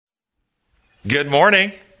Good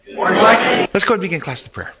morning. Good morning. Let's go and begin class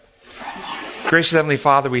with prayer. Gracious Heavenly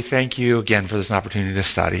Father, we thank you again for this opportunity to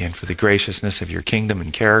study and for the graciousness of your kingdom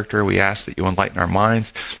and character. We ask that you enlighten our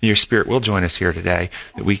minds, that your Spirit will join us here today,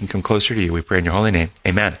 that we can come closer to you. We pray in your holy name.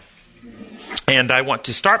 Amen. And I want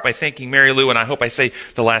to start by thanking Mary Lou, and I hope I say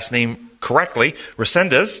the last name correctly,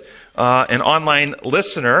 Resendez, an online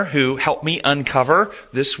listener who helped me uncover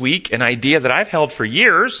this week an idea that I've held for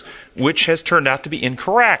years, which has turned out to be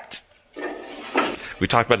incorrect. We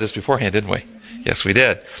talked about this beforehand, didn't we? Yes, we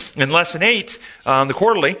did. In Lesson 8, the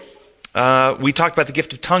quarterly, we talked about the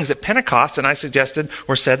gift of tongues at Pentecost, and I suggested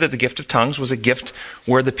or said that the gift of tongues was a gift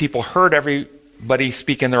where the people heard everybody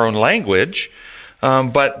speak in their own language,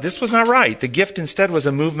 but this was not right. The gift instead was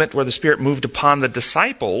a movement where the Spirit moved upon the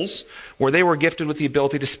disciples, where they were gifted with the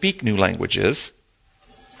ability to speak new languages,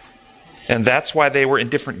 and that's why they were in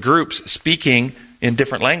different groups speaking in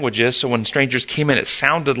different languages, so when strangers came in, it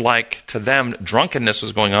sounded like to them drunkenness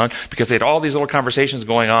was going on because they had all these little conversations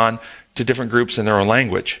going on to different groups in their own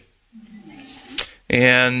language.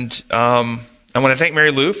 And I want to thank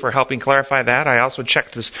Mary Lou for helping clarify that. I also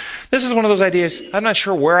checked this. This is one of those ideas, I'm not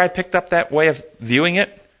sure where I picked up that way of viewing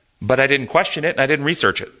it, but I didn't question it and I didn't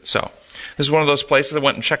research it. So this is one of those places I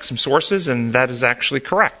went and checked some sources, and that is actually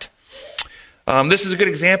correct. This is a good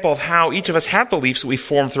example of how each of us have beliefs that we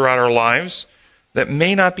form throughout our lives that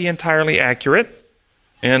may not be entirely accurate,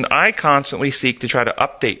 and I constantly seek to try to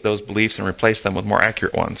update those beliefs and replace them with more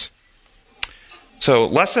accurate ones. So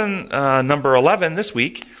lesson number 11 this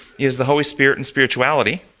week is the Holy Spirit and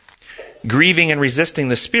spirituality, grieving and resisting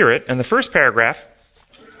the Spirit. And the first paragraph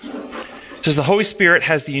says the Holy Spirit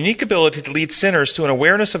has the unique ability to lead sinners to an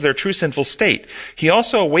awareness of their true sinful state. He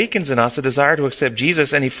also awakens in us a desire to accept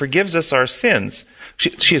Jesus, and he forgives us our sins.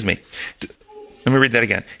 Excuse me. Let me read that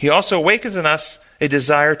again. He also awakens in us a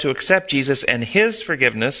desire to accept Jesus and his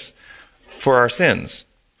forgiveness for our sins.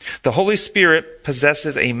 The Holy Spirit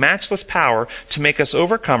possesses a matchless power to make us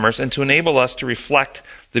overcomers and to enable us to reflect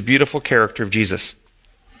the beautiful character of Jesus.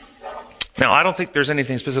 Now, I don't think there's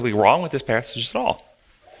anything specifically wrong with this passage at all.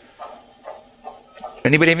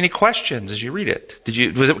 Anybody have any questions as you read it?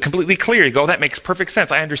 Was it completely clear? You go, that makes perfect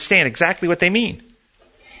sense. I understand exactly what they mean.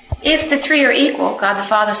 If the three are equal, God the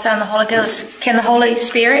Father, Son, and the Holy Ghost, can the Holy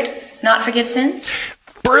Spirit not forgive sins?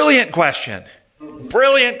 Brilliant question.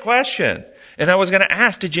 Brilliant question. And I was going to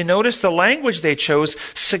ask, did you notice the language they chose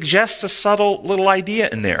suggests a subtle little idea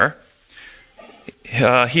in there?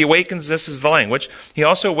 He awakens, this is the language, he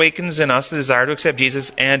also awakens in us the desire to accept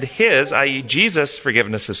Jesus and his, i.e. Jesus'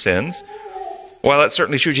 forgiveness of sins. While that's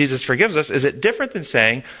certainly true, Jesus forgives us, is it different than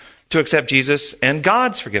saying to accept Jesus and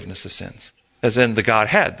God's forgiveness of sins? As in the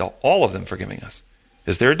Godhead, all of them forgiving us.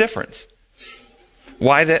 Is there a difference?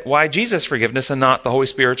 Why Jesus' forgiveness and not the Holy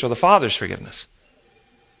Spirit's or the Father's forgiveness?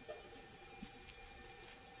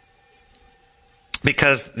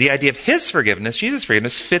 Because the idea of his forgiveness, Jesus'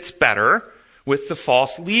 forgiveness, fits better with the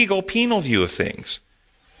false legal penal view of things.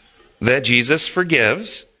 That Jesus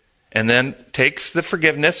forgives and then takes the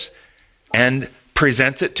forgiveness and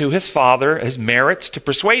presents it to his Father, his merits, to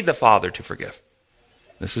persuade the Father to forgive.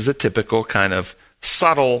 This is a typical kind of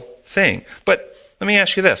subtle thing. But let me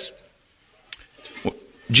ask you this.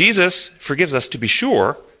 Jesus forgives us to be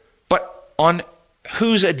sure, but on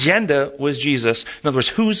whose agenda was Jesus? In other words,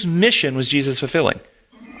 whose mission was Jesus fulfilling?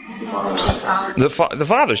 The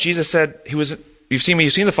Father's. Jesus said, you've seen me,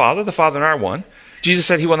 you've seen the Father and I are one. Jesus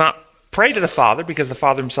said he will not pray to the Father because the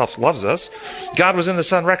Father himself loves us. God was in the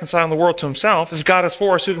Son reconciling the world to himself. If God is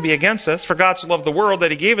for us, who can be against us? For God so loved the world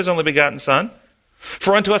that he gave his only begotten Son.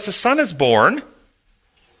 For unto us a Son is born,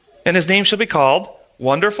 and his name shall be called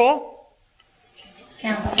Wonderful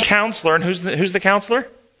Counselor. And who's the Counselor?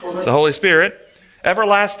 The Holy Spirit.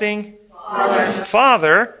 Everlasting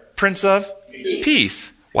Father, Prince of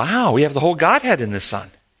Peace. Wow, we have the whole Godhead in this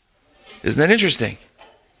Son. Isn't that interesting?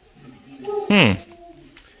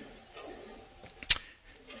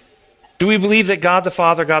 Do we believe that God the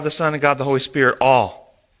Father, God the Son, and God the Holy Spirit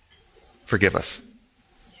all forgive us?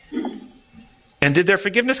 And did their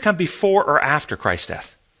forgiveness come before or after Christ's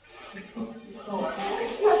death?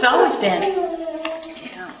 It's always been.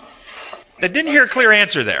 I didn't hear a clear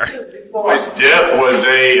answer there. His death was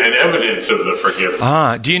an evidence of the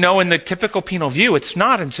forgiveness. Do you know in the typical penal view, it's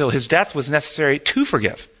not until his death was necessary to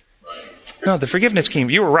forgive. No, the forgiveness came,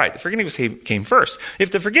 you were right, the forgiveness came first. If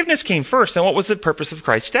the forgiveness came first, then what was the purpose of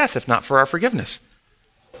Christ's death, if not for our forgiveness?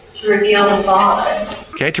 To reveal the Father.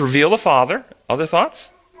 Okay, to reveal the Father. Other thoughts?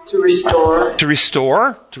 To restore. To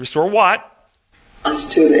restore. To restore what?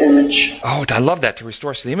 Us to the image. Oh, I love that. To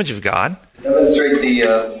restore us to the image of God. Demonstrate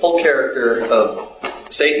the full character of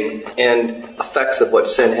Satan and effects of what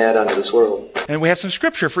sin had onto this world. And we have some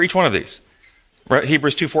scripture for each one of these. Right,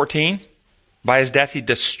 Hebrews 2:14, by his death he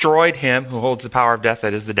destroyed him who holds the power of death,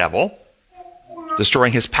 that is the devil.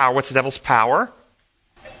 Destroying his power. What's the devil's power?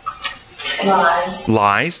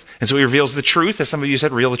 Lies. And so he reveals the truth, as some of you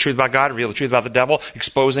said, reveal the truth about God, reveal the truth about the devil,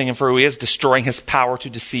 exposing him for who he is, destroying his power to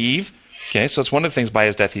deceive. Okay, so it's one of the things by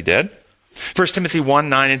his death he did. 1 Timothy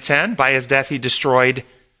 1:9 and 10, by his death he destroyed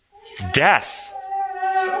death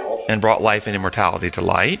and brought life and immortality to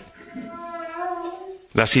light.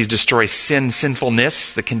 Thus he destroys sin,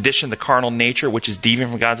 sinfulness, the condition, the carnal nature, which is deviant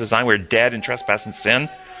from God's design. We're dead in trespass and sin.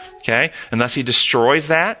 Okay? And thus he destroys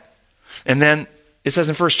that. And then it says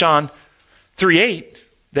in 1 John 3:8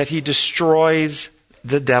 that he destroys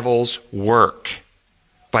the devil's work.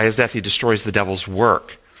 By his death he destroys the devil's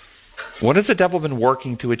work. What has the devil been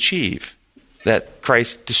working to achieve that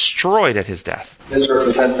Christ destroyed at his death? This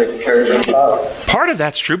represents the character of God. Part of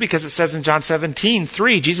that's true because it says in John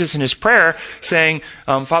 17:3, Jesus in his prayer saying,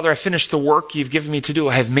 Father, I finished the work you've given me to do.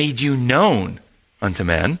 I have made you known unto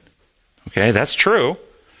men. Okay, that's true.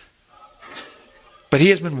 But he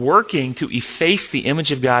has been working to efface the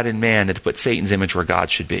image of God in man and to put Satan's image where God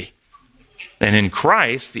should be. And in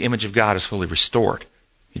Christ, the image of God is fully restored.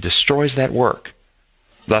 He destroys that work.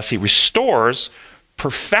 Thus, he restores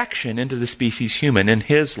perfection into the species human in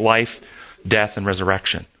his life, death, and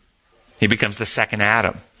resurrection. He becomes the second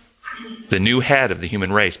Adam, the new head of the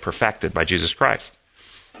human race, perfected by Jesus Christ.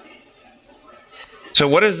 So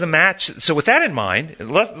what is the match? So with that in mind,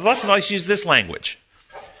 let's always use this language.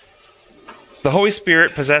 The Holy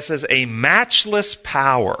Spirit possesses a matchless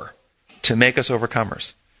power to make us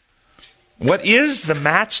overcomers. What is the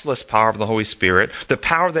matchless power of the Holy Spirit? The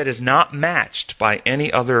power that is not matched by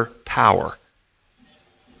any other power.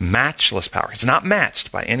 Matchless power. It's not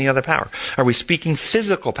matched by any other power. Are we speaking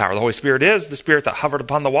physical power? The Holy Spirit is the Spirit that hovered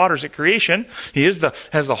upon the waters at creation. He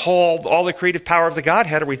has all the creative power of the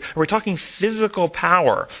Godhead. Are we talking physical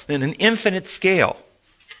power in an infinite scale?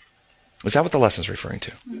 Is that what the lesson is referring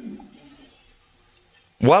to?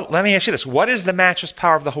 Well, let me ask you this. What is the matchless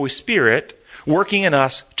power of the Holy Spirit working in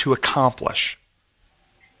us to accomplish?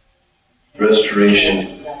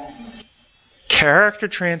 Restoration. Character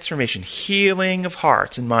transformation, healing of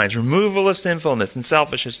hearts and minds, removal of sinfulness and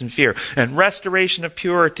selfishness and fear, and restoration of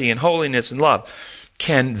purity and holiness and love.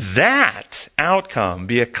 Can that outcome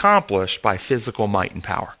be accomplished by physical might and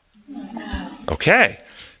power? Okay.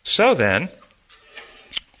 So then,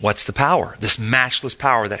 what's the power? This matchless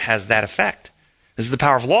power that has that effect. This is the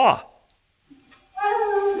power of law.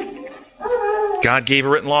 God gave a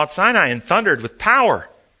written law at Sinai and thundered with power.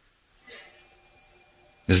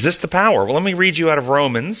 Is this the power? Well, let me read you out of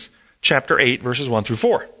Romans chapter 8, verses 1 through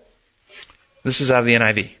 4. This is out of the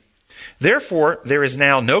NIV. Therefore, there is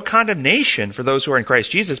now no condemnation for those who are in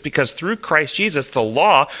Christ Jesus, because through Christ Jesus, the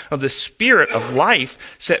law of the Spirit of life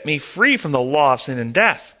set me free from the law of sin and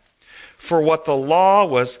death. For what the law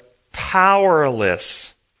was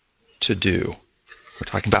powerless to do. We're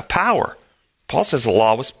talking about power. Paul says the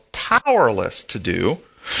law was powerless to do,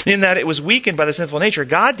 in that it was weakened by the sinful nature.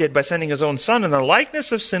 God did by sending his own Son in the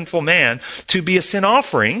likeness of sinful man to be a sin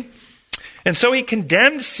offering. And so he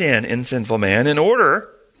condemned sin in sinful man in order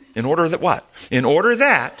that what? In order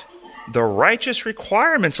that the righteous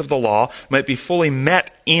requirements of the law might be fully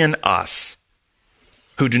met in us,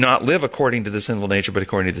 who do not live according to the sinful nature, but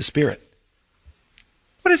according to the Spirit.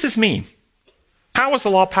 What does this mean? How was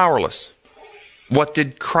the law powerless? What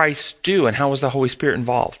did Christ do, and how was the Holy Spirit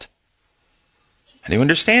involved? How do you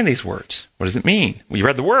understand these words? What does it mean? Well, you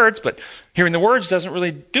read the words, but hearing the words doesn't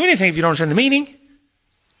really do anything if you don't understand the meaning.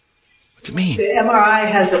 What's it mean? The MRI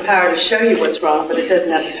has the power to show you what's wrong, but it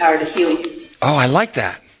doesn't have the power to heal you. Oh, I like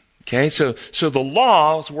that. Okay, so the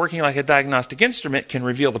law, working like a diagnostic instrument, can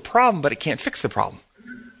reveal the problem, but it can't fix the problem.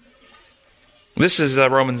 This is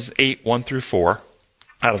Romans 8, 1 through 4,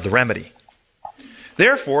 out of the Remedy.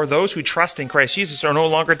 Therefore, those who trust in Christ Jesus are no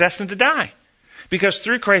longer destined to die, because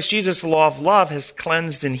through Christ Jesus, the law of love has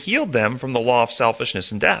cleansed and healed them from the law of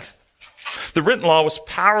selfishness and death. The written law was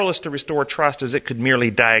powerless to restore trust, as it could merely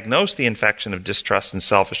diagnose the infection of distrust and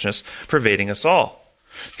selfishness pervading us all.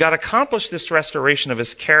 God accomplished this restoration of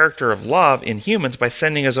his character of love in humans by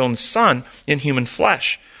sending his own Son in human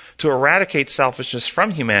flesh to eradicate selfishness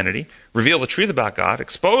from humanity, reveal the truth about God,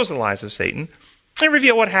 expose the lies of Satan, and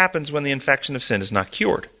reveal what happens when the infection of sin is not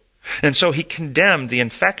cured. And so he condemned the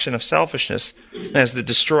infection of selfishness as the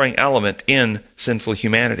destroying element in sinful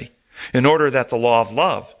humanity, in order that the law of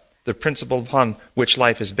love, the principle upon which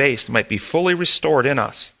life is based, might be fully restored in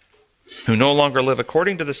us, who no longer live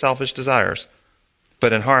according to the selfish desires,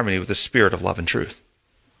 but in harmony with the Spirit of love and truth.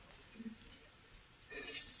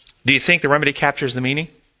 Do you think the remedy captures the meaning?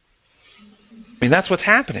 I mean, that's what's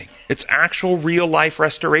happening. It's actual real life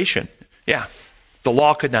restoration. Yeah. The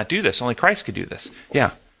law could not do this. Only Christ could do this.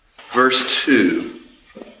 Yeah. Verse 2,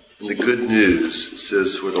 in the Good News,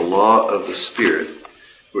 says, "For the law of the Spirit,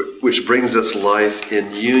 which brings us life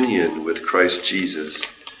in union with Christ Jesus."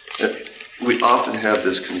 We often have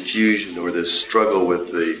this confusion or this struggle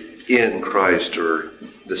with the in Christ, or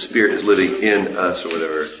the Spirit is living in us or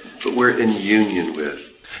whatever, but we're in union with.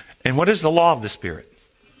 And what is the law of the Spirit?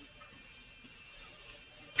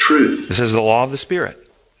 Truth. This is the law of the Spirit.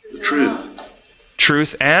 Truth.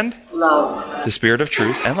 Truth and? Love. The Spirit of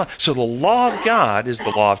truth and love. So the law of God is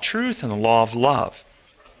the law of truth and the law of love.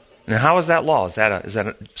 Now, how is that law? Is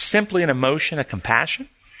that simply an emotion, a compassion?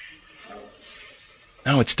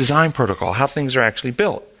 No, it's design protocol, how things are actually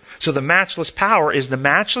built. So the matchless power is the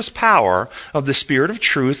matchless power of the Spirit of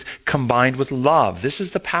truth combined with love. This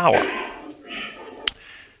is the power.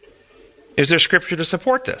 Is there scripture to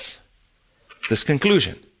support this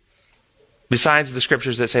conclusion? Besides the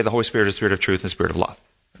scriptures that say the Holy Spirit is the Spirit of truth and the Spirit of love.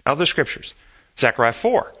 Other scriptures. Zechariah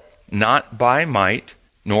 4. Not by might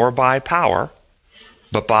nor by power,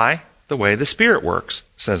 but by the way the Spirit works,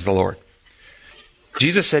 says the Lord.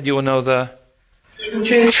 Jesus said you will know the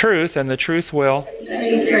truth and the truth will.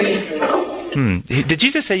 Did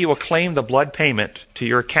Jesus say you will claim the blood payment to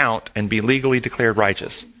your account and be legally declared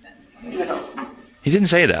righteous? He didn't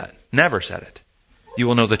say that. Never said it. You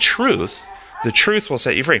will know the truth. The truth will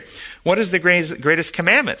set you free. What is the greatest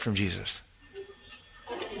commandment from Jesus?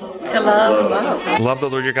 To love. Love the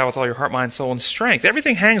Lord your God with all your heart, mind, soul, and strength.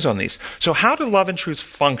 Everything hangs on these. So how do love and truth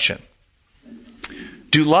function?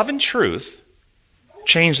 Do love and truth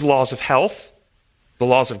change the laws of health, the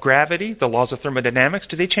laws of gravity, the laws of thermodynamics?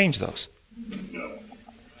 Do they change those? No.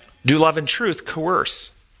 Do love and truth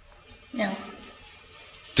coerce? No.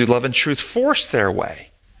 Do love and truth force their way?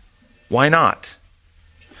 Why not?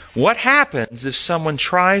 What happens if someone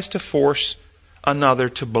tries to force another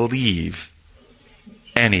to believe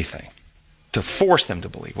anything? To force them to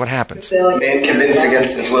believe. What happens? Man convinced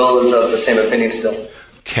against his will is of the same opinion still.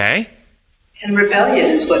 Okay. And rebellion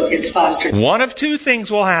is what gets fostered. One of two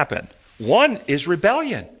things will happen. One is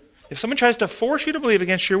rebellion. If someone tries to force you to believe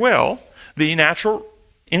against your will, the natural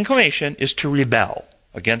inclination is to rebel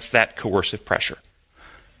against that coercive pressure.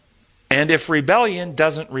 And if rebellion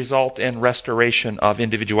doesn't result in restoration of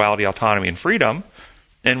individuality, autonomy, and freedom,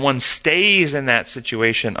 and one stays in that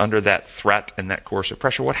situation under that threat and that coercive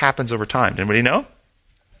pressure, what happens over time? Anybody know?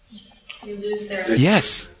 You lose their...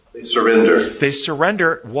 Yes. They surrender. They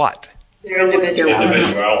surrender what? Their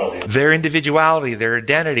individuality. Their individuality, their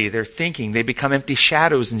identity, their thinking. They become empty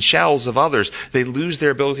shadows and shells of others. They lose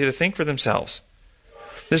their ability to think for themselves.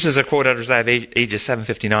 This is a quote out of Isaiah ages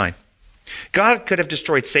 759. God could have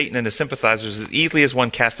destroyed Satan and his sympathizers as easily as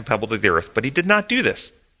one cast a pebble to the earth, but he did not do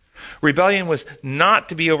this. Rebellion was not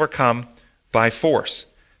to be overcome by force.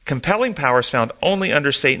 Compelling power is found only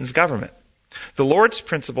under Satan's government. The Lord's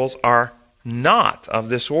principles are not of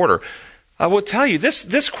this order. I will tell you,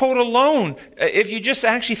 this quote alone, if you just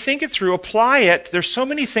actually think it through, apply it, there's so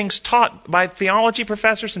many things taught by theology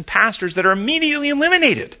professors and pastors that are immediately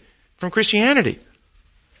eliminated from Christianity.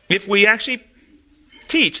 If we actually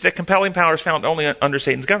teach that compelling power is found only under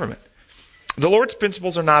Satan's government. The Lord's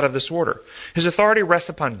principles are not of this order. His authority rests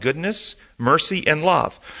upon goodness, mercy, and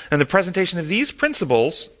love. And the presentation of these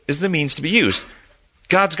principles is the means to be used.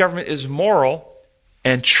 God's government is moral,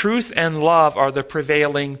 and truth and love are the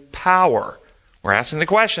prevailing power. We're asking the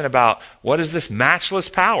question about what is this matchless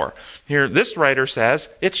power? Here, this writer says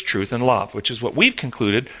it's truth and love, which is what we've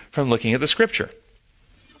concluded from looking at the scripture.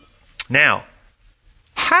 Now,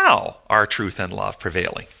 how are truth and love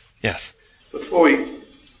prevailing? Yes. Before we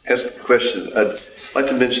ask the question, I'd like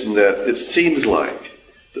to mention that it seems like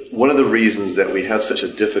that one of the reasons that we have such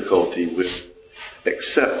a difficulty with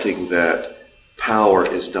accepting that power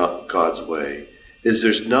is not God's way is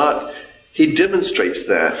he demonstrates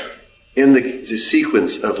that in the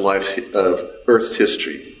sequence of Earth's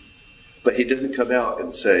history, but he doesn't come out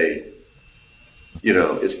and say,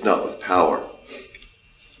 it's not with power.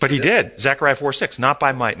 But he did. Zechariah 4:6, not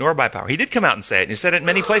by might nor by power. He did come out and say it, and he said it in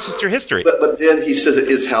many places through history. But then he says it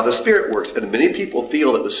is how the Spirit works. And many people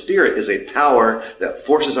feel that the Spirit is a power that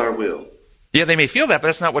forces our will. Yeah, they may feel that, but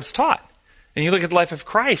that's not what's taught. And you look at the life of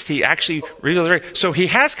Christ, he actually reveals. So he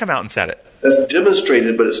has come out and said it. That's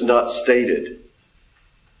demonstrated, but it's not stated.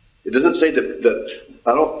 It doesn't say that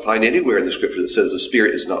I don't find anywhere in the Scripture that says the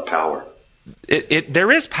Spirit is not power.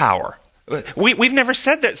 There is power. We've never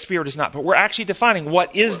said that Spirit is not, but we're actually defining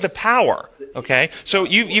what is the power. Okay, so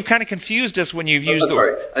you've kind of confused us when you've used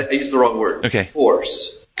I used the wrong word. Okay,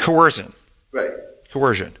 force, coercion. Right,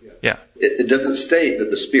 coercion. Yeah. Yeah. It doesn't state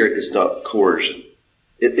that the Spirit is not coercion.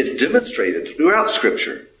 It's demonstrated throughout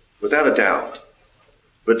Scripture, without a doubt.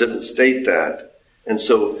 But it doesn't state that. And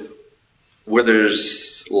so, where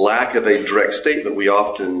there's lack of a direct statement, we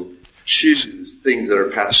often choose things that are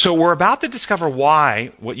passed. So we're about to discover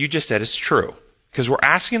why what you just said is true. Because we're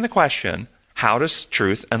asking the question, how does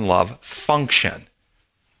truth and love function?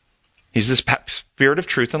 He's this spirit of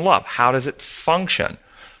truth and love. How does it function?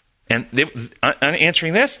 And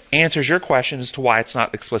answering this answers your question as to why it's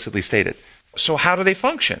not explicitly stated. So how do they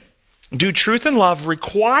function? Do truth and love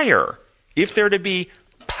require, if they're to be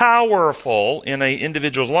powerful in an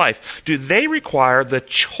individual's life, do they require the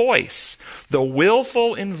choice, the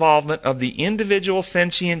willful involvement of the individual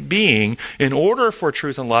sentient being in order for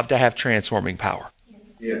truth and love to have transforming power?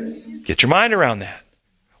 Yes. Get your mind around that.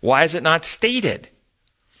 Why is it not stated?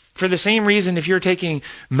 For the same reason, if you're taking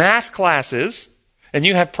math classes and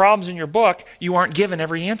you have problems in your book, you aren't given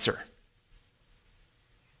every answer.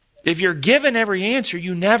 If you're given every answer,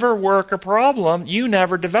 you never work a problem, you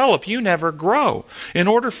never develop, you never grow. In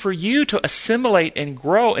order for you to assimilate and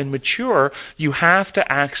grow and mature, you have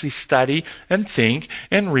to actually study and think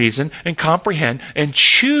and reason and comprehend and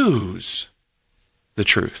choose the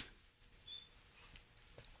truth.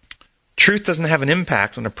 Truth doesn't have an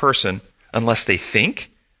impact on a person unless they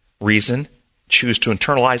think, reason, choose to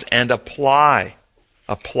internalize, and apply.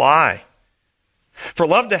 Apply. For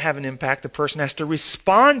love to have an impact, the person has to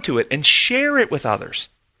respond to it and share it with others.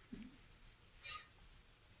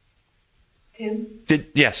 Tim?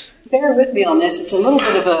 Yes. Bear with me on this. It's a little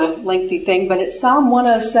bit of a lengthy thing, but it's Psalm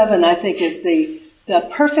 107, I think, is the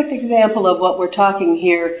perfect example of what we're talking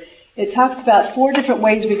here. It talks about 4 different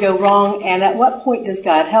ways we go wrong, and at what point does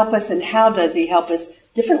God help us, and how does he help us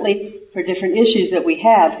differently for different issues that we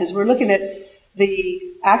have, because we're looking at the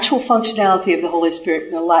actual functionality of the Holy Spirit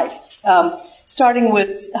in a life. Starting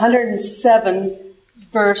with 107,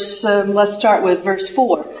 let's start with verse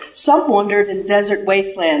 4. Some wandered in desert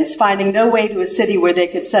wastelands, finding no way to a city where they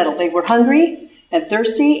could settle. They were hungry and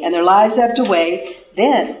thirsty, and their lives ebbed away.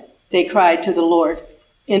 Then they cried to the Lord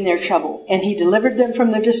in their trouble, and he delivered them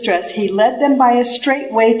from their distress. He led them by a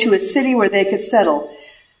straight way to a city where they could settle.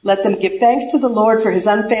 Let them give thanks to the Lord for his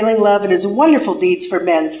unfailing love and his wonderful deeds for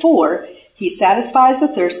men, for he satisfies the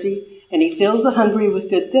thirsty, and he fills the hungry with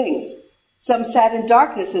good things. Some sat in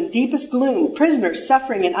darkness and deepest gloom, prisoners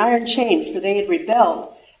suffering in iron chains, for they had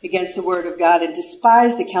rebelled against the word of God and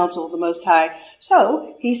despised the counsel of the Most High.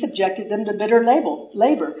 So he subjected them to bitter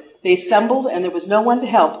labor. They stumbled, and there was no one to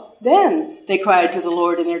help. Then they cried to the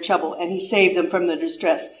Lord in their trouble, and he saved them from their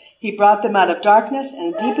distress. He brought them out of darkness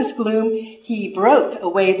and deepest gloom. He broke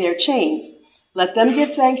away their chains. Let them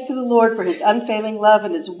give thanks to the Lord for his unfailing love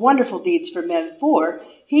and his wonderful deeds for men, for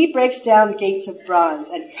he breaks down gates of bronze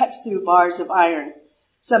and cuts through bars of iron.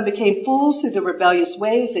 Some became fools through their rebellious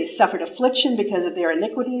ways. They suffered affliction because of their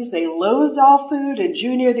iniquities. They loathed all food and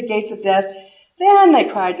drew near the gates of death. Then they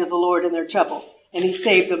cried to the Lord in their trouble, and he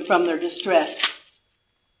saved them from their distress.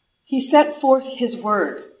 He sent forth his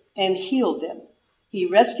word and healed them. He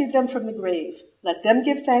rescued them from the grave. Let them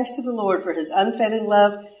give thanks to the Lord for his unfailing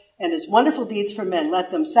love and his wonderful deeds for men.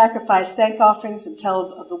 Let them sacrifice thank offerings and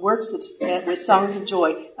tell of the works with songs of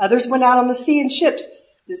joy. Others went out on the sea in ships.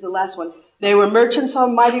 This is the last one. They were merchants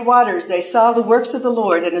on mighty waters. They saw the works of the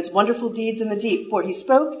Lord and his wonderful deeds in the deep. For he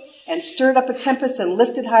spoke and stirred up a tempest and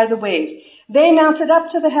lifted high the waves. They mounted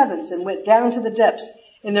up to the heavens and went down to the depths.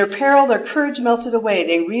 In their peril, their courage melted away.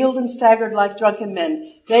 They reeled and staggered like drunken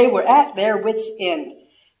men. They were at their wits' end.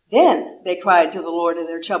 Then they cried to the Lord in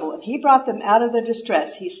their trouble, and he brought them out of their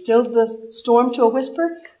distress. He stilled the storm to a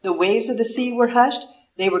whisper. The waves of the sea were hushed.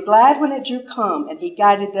 They were glad when it drew calm, and he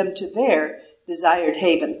guided them to their desired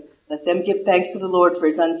haven. Let them give thanks to the Lord for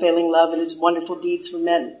his unfailing love and his wonderful deeds for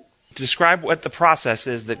men. Describe what the process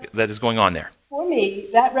is that is going on there. For me,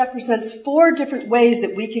 that represents 4 different ways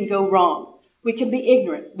that we can go wrong. We can be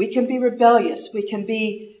ignorant. We can be rebellious. We can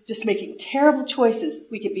be just making terrible choices.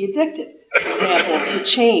 We can be addicted, for example, to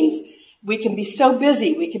chains. We can be so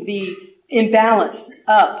busy. We can be imbalanced,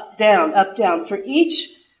 up, down. For each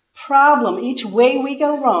problem, each way we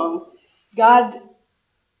go wrong, God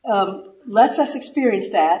lets us experience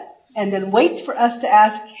that and then waits for us to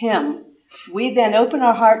ask him. We then open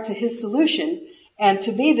our heart to his solution. And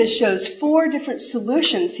to me, this shows 4 different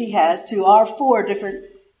solutions he has to our 4 different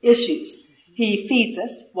issues. He feeds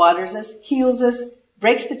us, waters us, heals us,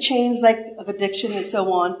 breaks the chains of addiction and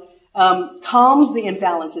so on, calms the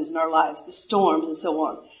imbalances in our lives, the storms and so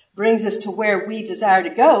on, brings us to where we desire to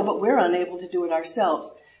go, but we're unable to do it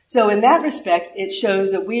ourselves. So in that respect, it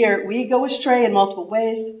shows that we go astray in multiple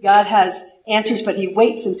ways. God has answers, but he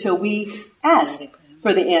waits until we ask.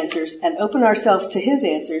 for the answers and open ourselves to his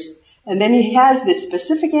answers. And then he has this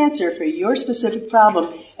specific answer for your specific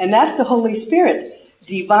problem. And that's the Holy Spirit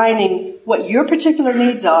divining what your particular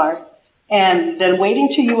needs are and then waiting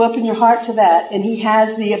till you open your heart to that. And he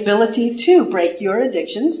has the ability to break your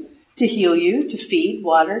addictions, to heal you, to feed,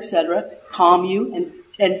 water, etc., calm you,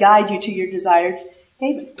 and guide you to your desired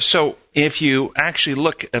haven. So if you actually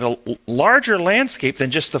look at a larger landscape than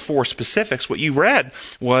just the four specifics, what you read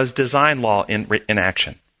was design law in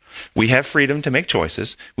action. We have freedom to make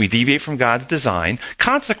choices. We deviate from God's design.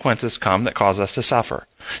 Consequences come that cause us to suffer.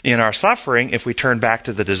 In our suffering, if we turn back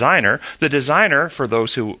to the designer, for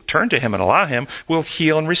those who turn to him and allow him, will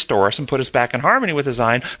heal and restore us and put us back in harmony with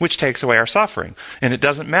design, which takes away our suffering. And it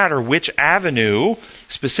doesn't matter which avenue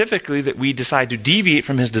specifically that we decide to deviate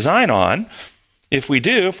from his design on. If we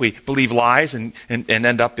believe lies and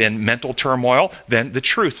end up in mental turmoil, then the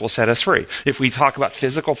truth will set us free. If we talk about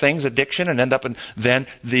physical things, addiction, and end up in, then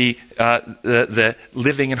the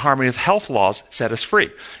living in harmony with health laws set us free.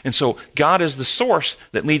 And so God is the source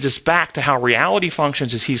that leads us back to how reality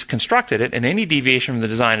functions as he's constructed it, and any deviation from the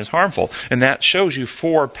design is harmful. And that shows you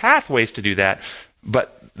four pathways to do that.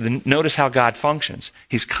 But notice how God functions.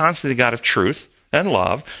 He's constantly the God of truth and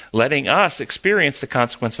love, letting us experience the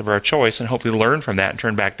consequence of our choice and hopefully learn from that and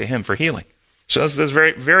turn back to him for healing. So this is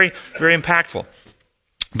very, very, very impactful.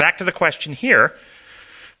 Back to the question here.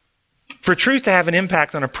 For truth to have an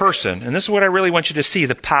impact on a person, and this is what I really want you to see,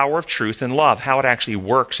 the power of truth and love, how it actually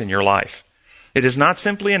works in your life. It is not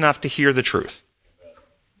simply enough to hear the truth.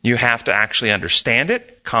 You have to actually understand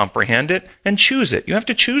it, comprehend it, and choose it. You have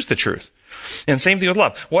to choose the truth. And same thing with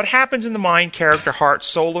love. What happens in the mind, character, heart,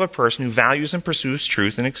 soul of a person who values and pursues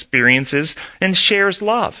truth and experiences and shares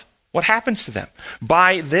love? What happens to them?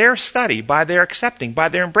 By their study, by their accepting, by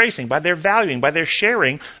their embracing, by their valuing, by their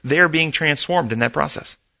sharing, they're being transformed in that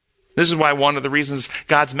process. This is why one of the reasons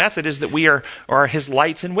God's method is that we are his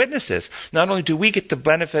lights and witnesses. Not only do we get the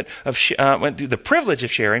benefit of the privilege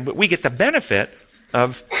of sharing, but we get the benefit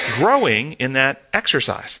of growing in that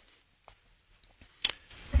exercise.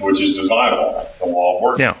 Which is design law, the law of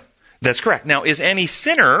works. Now, that's correct. Now, is any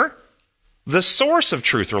sinner the source of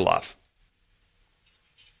truth or love?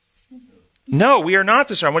 No, we are not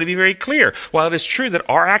the source. I want to be very clear. While it is true that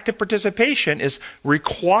our active participation is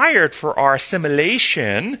required for our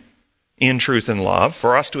assimilation in truth and love,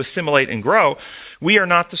 for us to assimilate and grow, we are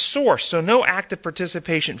not the source. So no active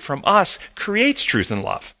participation from us creates truth and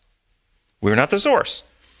love. We're not the source.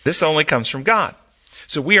 This only comes from God.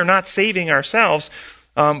 So we are not saving ourselves.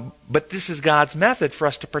 But this is God's method for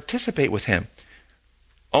us to participate with him.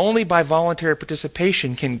 Only by voluntary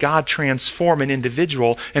participation can God transform an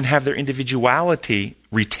individual and have their individuality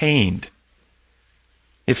retained.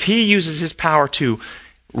 If he uses his power to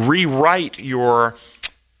rewrite your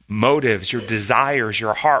motives, your desires,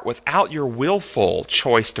 your heart without your willful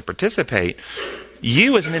choice to participate,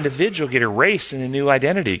 you as an individual get erased and a new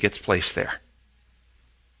identity gets placed there.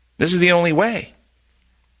 This is the only way.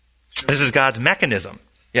 This is God's mechanism.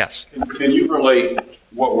 Yes. Can you relate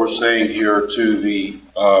what we're saying here to the,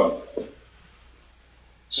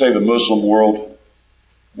 say, the Muslim world,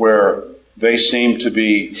 where they seem to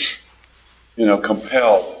be,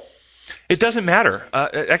 compelled? It doesn't matter.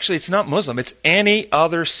 Actually, it's not Muslim. It's any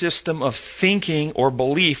other system of thinking or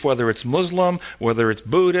belief, whether it's Muslim, whether it's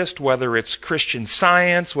Buddhist, whether it's Christian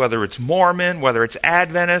Science, whether it's Mormon, whether it's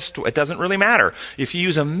Adventist. It doesn't really matter. If you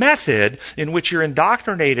use a method in which you're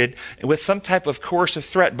indoctrinated with some type of coercive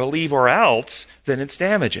threat, believe or else, then it's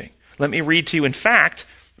damaging. Let me read to you, in fact,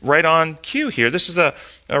 right on cue here. This is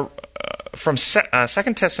from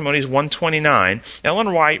 2 Testimonies 1:29,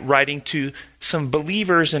 Ellen White writing to some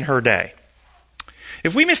believers in her day.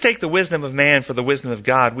 If we mistake the wisdom of man for the wisdom of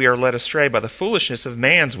God, we are led astray by the foolishness of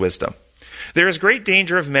man's wisdom. There is great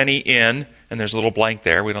danger of many in, and there's a little blank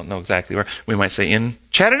there, we don't know exactly where, we might say in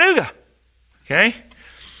Chattanooga. Okay?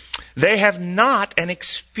 They have not an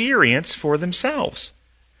experience for themselves.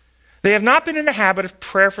 They have not been in the habit of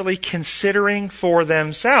prayerfully considering for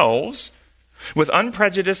themselves, with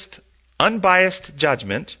unprejudiced, unbiased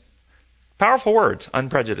judgment. Powerful words,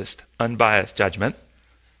 unprejudiced, unbiased judgment.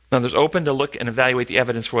 Now, there's open to look and evaluate the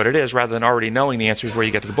evidence for what it is, rather than already knowing the answers where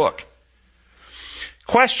you get to the book.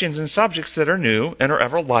 Questions and subjects that are new and are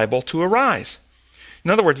ever liable to arise.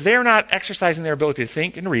 In other words, they are not exercising their ability to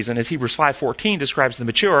think and reason, as Hebrews 5:14 describes the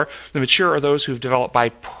mature. The mature are those who've developed by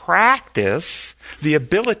practice the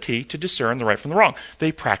ability to discern the right from the wrong.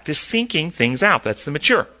 They practice thinking things out. That's the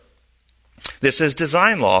mature. This is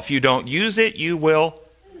design law. If you don't use it, you will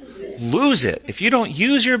lose it. If you don't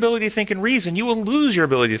use your ability to think and reason, you will lose your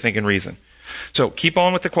ability to think and reason. So keep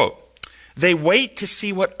on with the quote. They wait to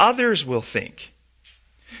see what others will think.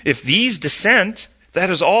 If these dissent, that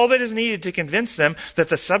is all that is needed to convince them that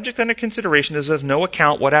the subject under consideration is of no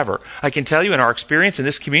account whatever. I can tell you in our experience in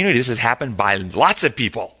this community, this has happened by lots of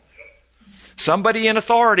people. Somebody in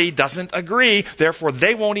authority doesn't agree, therefore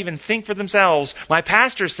they won't even think for themselves. My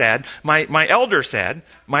pastor said, my elder said,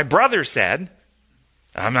 my brother said,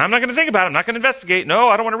 I'm not going to think about it, I'm not going to investigate. No,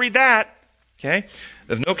 I don't want to read that. Okay?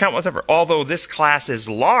 Of no account whatsoever. Although this class is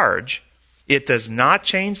large, it does not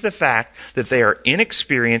change the fact that they are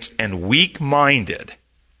inexperienced and weak-minded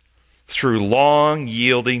through long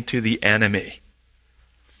yielding to the enemy.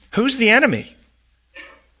 Who's the enemy?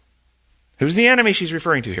 Who's the enemy she's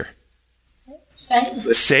referring to here?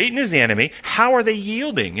 Satan is the enemy. How are they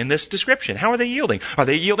yielding in this description? How are they yielding? Are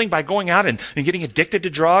they yielding by going out and getting addicted to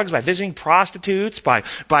drugs, by visiting prostitutes, by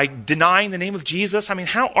denying the name of Jesus? I mean,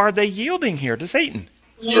 how are they yielding here to Satan?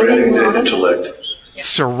 Surrendering their intellect.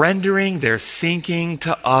 Surrendering their thinking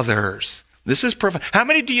to others. This is profound. How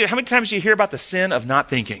many times do you hear about the sin of not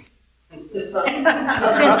thinking? Sin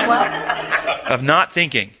of what? Of not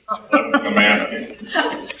thinking.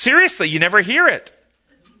 Seriously, you never hear it.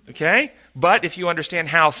 Okay? But if you understand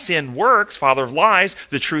how sin works, father of lies,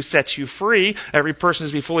 the truth sets you free. Every person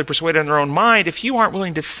is to be fully persuaded in their own mind. If you aren't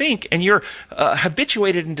willing to think and you're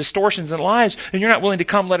habituated in distortions and lies, and you're not willing to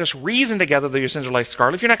come, let us reason together that your sins are like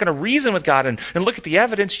scarlet. If you're not going to reason with God and look at the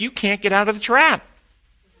evidence, you can't get out of the trap.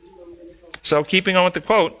 So keeping on with the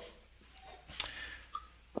quote,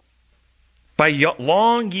 by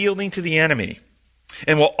long yielding to the enemy,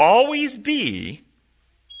 and will always be.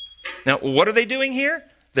 Now, what are they doing here?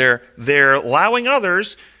 They're allowing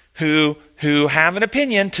others who have an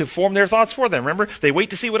opinion to form their thoughts for them. Remember, they wait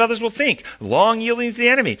to see what others will think. Long yielding to the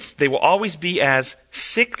enemy. They will always be as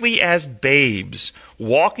sickly as babes,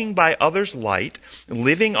 walking by others' light,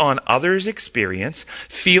 living on others' experience,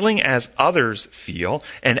 feeling as others feel,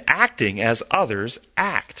 and acting as others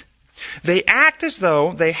act. They act as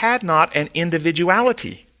though they had not an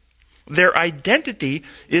individuality. Their identity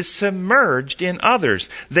is submerged in others.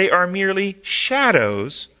 They are merely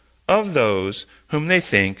shadows of those whom they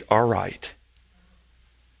think are right.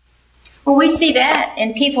 Well, we see that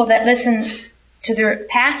in people that listen to their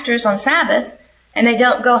pastors on Sabbath, and they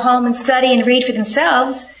don't go home and study and read for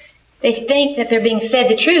themselves. They think that they're being fed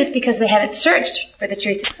the truth because they haven't searched for the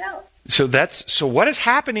truth themselves. So what is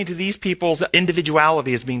happening to these people's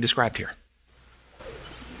individuality is being described here?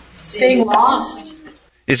 It's being lost.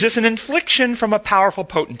 Is this an infliction from a powerful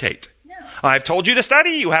potentate? No. I've told you to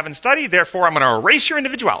study, you haven't studied, therefore I'm going to erase your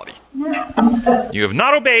individuality. No. You have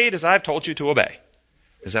not obeyed as I've told you to obey.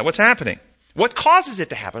 Is that what's happening? What causes it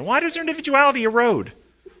to happen? Why does their individuality erode?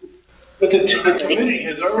 But the committee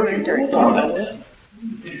has already ruled on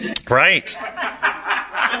it. Right.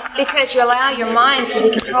 Because you allow your minds to be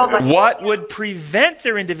controlled by... What would prevent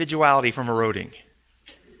their individuality from eroding?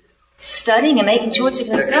 Studying and making choices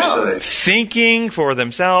for themselves. Thinking for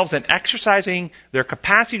themselves and exercising their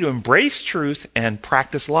capacity to embrace truth and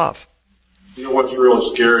practice love. You know what's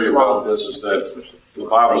really scary about this is that the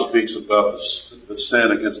Bible speaks about the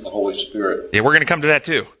sin against the Holy Spirit. Yeah, we're going to come to that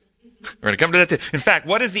too. In fact,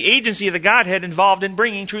 what is the agency of the Godhead involved in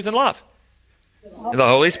bringing truth and love? The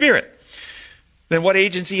Holy Spirit. Then what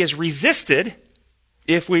agency is resisted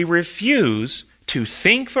if we refuse to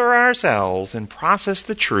think for ourselves and process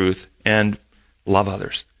the truth and love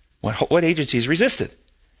others? What agency is resisted?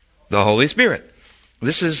 The Holy Spirit.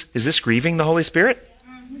 Is this grieving the Holy Spirit?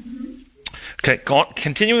 Okay,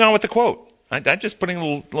 continuing on with the quote. I'm just putting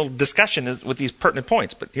a little discussion with these pertinent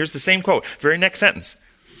points, but here's the same quote, very next sentence.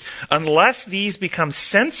 Unless these become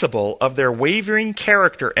sensible of their wavering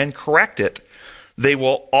character and correct it, they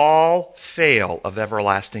will all fail of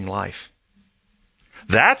everlasting life.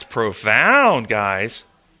 That's profound, guys.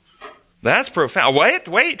 That's profound.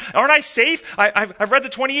 Wait. Aren't I safe? I've read the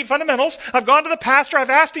 28 fundamentals. I've gone to the pastor.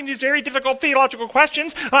 I've asked him these very difficult theological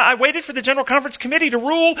questions. I waited for the General Conference Committee to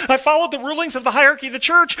rule. I followed the rulings of the hierarchy of the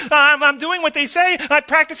church. I'm doing what they say. I'm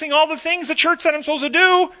practicing all the things the church said I'm supposed to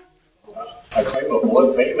do. I claim the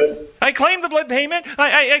blood payment. I claim the blood payment.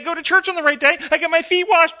 I go to church on the right day. I get my feet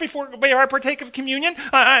washed before I partake of communion.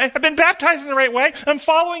 I've been baptized in the right way. I'm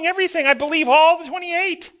following everything. I believe all the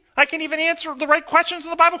 28. I can even answer the right questions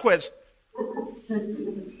in the Bible quiz.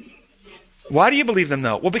 Why do you believe them,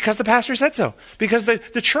 though? Well, because the pastor said so. Because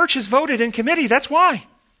the church has voted in committee. That's why.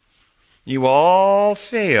 You all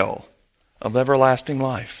fail of everlasting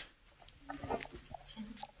life.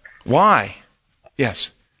 Why?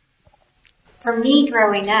 Yes. For me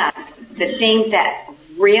growing up, the thing that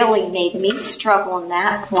really made me struggle on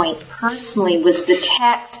that point personally was the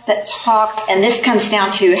text that talks, and this comes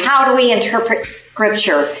down to how do we interpret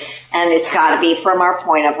Scripture, and it's got to be from our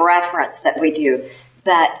point of reference that we do.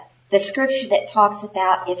 but the scripture that talks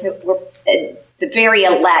about if it were the very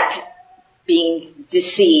elect being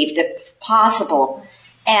deceived, if possible.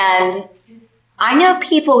 And I know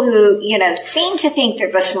people who, seem to think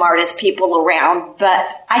they're the smartest people around,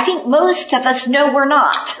 but I think most of us know we're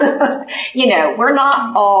not. We're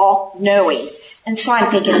not all knowing. And so I'm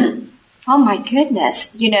thinking, oh my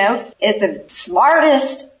goodness, if the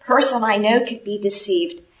smartest person I know could be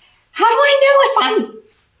deceived, how do I know if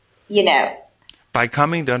I'm, By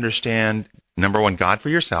coming to understand, number one, God for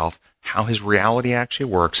yourself, how his reality actually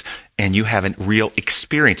works, and you have a real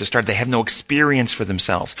experience. They have no experience for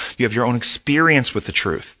themselves. You have your own experience with the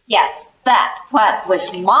truth. Yes, but what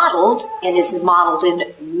was modeled, and is modeled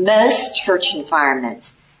in most church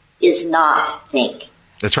environments, is not think.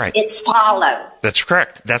 That's right. It's follow. That's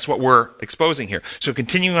correct. That's what we're exposing here. So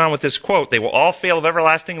continuing on with this quote, they will all fail of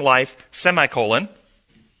everlasting life, semicolon.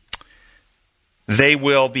 They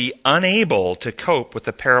will be unable to cope with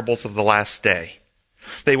the parables of the last day.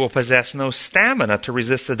 They will possess no stamina to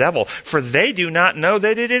resist the devil, for they do not know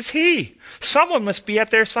that it is he. Someone must be at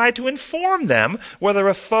their side to inform them whether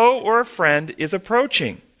a foe or a friend is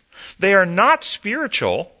approaching. They are not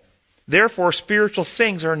spiritual, therefore spiritual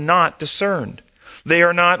things are not discerned. They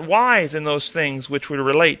are not wise in those things which would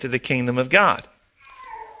relate to the kingdom of God.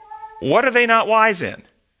 What are they not wise in?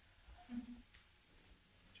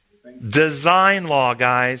 Design law,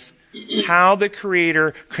 guys. How the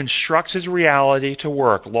Creator constructs his reality to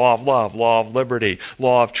work. Law of love, law of liberty,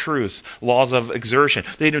 law of truth, laws of exertion.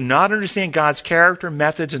 They do not understand God's character,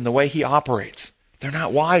 methods, and the way he operates. They're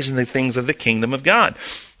not wise in the things of the kingdom of God.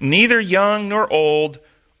 Neither young nor old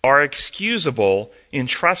are excusable in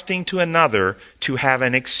trusting to another to have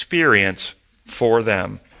an experience for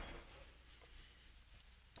them.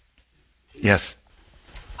 Yes?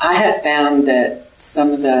 I have found that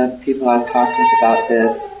some of the people I've talked with about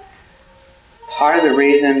this, part of the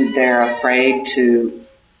reason they're afraid to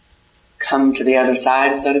come to the other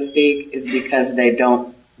side, so to speak, is because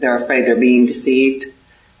they're afraid they're being deceived,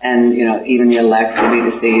 and, even the elect will be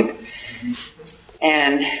deceived.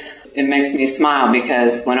 And it makes me smile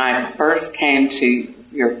because when I first came to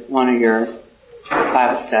one of your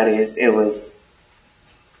Bible studies, it was,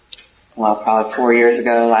 probably 4 years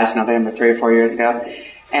ago, last November, 3 or 4 years ago,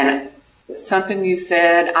 and something you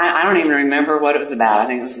said, I don't even remember what it was about. I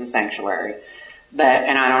think it was the sanctuary.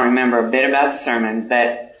 And I don't remember a bit about the sermon,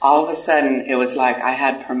 but all of a sudden it was like I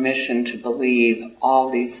had permission to believe all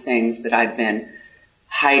these things that I'd been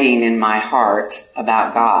hiding in my heart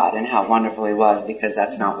about God and how wonderful he was, because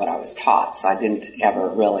that's not what I was taught. So I didn't ever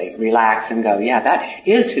really relax and go, yeah, that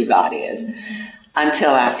is who God is,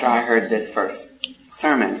 until after I heard this first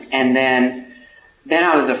sermon. And then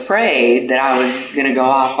I was afraid that I was going to go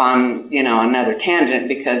off on, another tangent,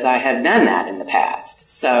 because I had done that in the past.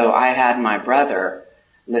 So I had my brother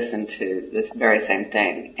listen to this very same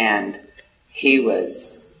thing, and he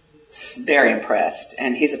was very impressed,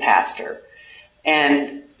 and he's a pastor.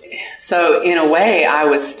 And so in a way, I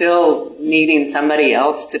was still needing somebody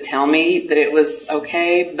else to tell me that it was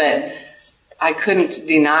okay, but I couldn't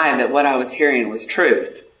deny that what I was hearing was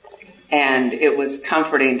truth. And it was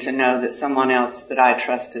comforting to know that someone else that I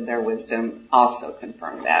trusted their wisdom also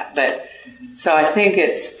confirmed that. But so I think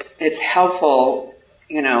it's helpful,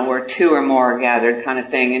 where two or more are gathered kind of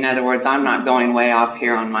thing. In other words, I'm not going way off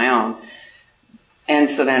here on my own. And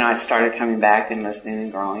so then I started coming back and listening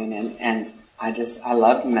and growing, and I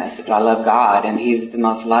love the message. I love God, and he's the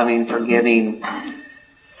most loving, forgiving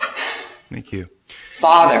Thank you.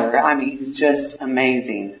 Father. I mean, he's just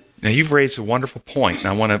amazing. Now, you've raised a wonderful point, and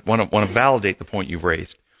I want to validate the point you've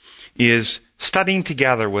raised, is studying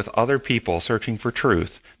together with other people searching for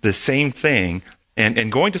truth, the same thing,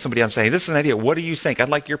 and going to somebody and saying, this is an idea, what do you think? I'd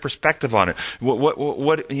like your perspective on it.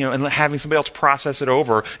 What and having somebody else process it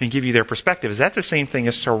over and give you their perspective. Is that the same thing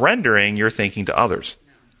as surrendering your thinking to others?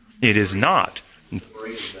 It is not.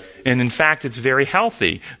 And in fact, it's very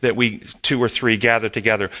healthy that we, 2 or 3, gather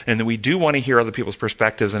together, and that we do want to hear other people's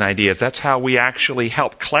perspectives and ideas. That's how we actually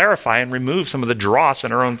help clarify and remove some of the dross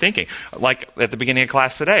in our own thinking. Like at the beginning of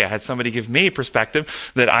class today, I had somebody give me a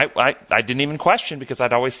perspective that I didn't even question, because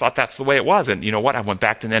I'd always thought that's the way it was. And you know what? I went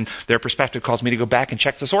back, and then their perspective caused me to go back and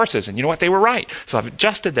check the sources. And you know what? They were right. So I've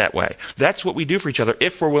adjusted that way. That's what we do for each other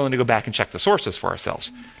if we're willing to go back and check the sources for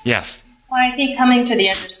ourselves. Yes? Well, I think coming to the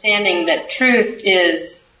understanding that truth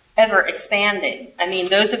is ever expanding. I mean,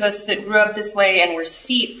 those of us that grew up this way and were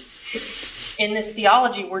steeped in this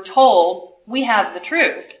theology, we're told we have the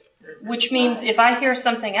truth, which means if I hear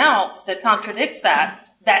something else that contradicts that,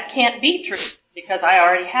 that can't be true because I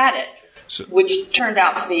already had it, which turned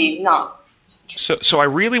out to be not So I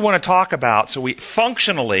really want to talk about,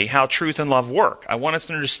 functionally, how truth and love work. I want us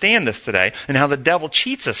to understand this today and how the devil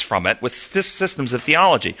cheats us from it with systems of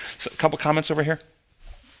theology. So a couple comments over here.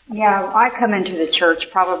 Yeah, I come into the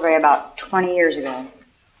church probably about 20 years ago.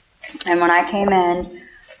 And when I came in,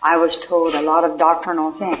 I was told a lot of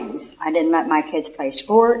doctrinal things. I didn't let my kids play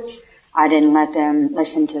sports. I didn't let them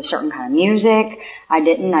listen to a certain kind of music. I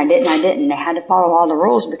didn't. They had to follow all the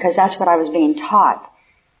rules because that's what I was being taught.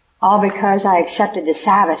 All because I accepted the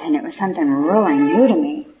Sabbath and it was something really new to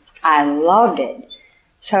me. I loved it.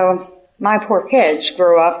 So my poor kids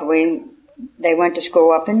grew up, they went to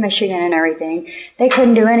school up in Michigan and everything. They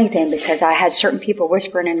couldn't do anything because I had certain people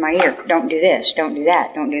whispering in my ear, don't do this, don't do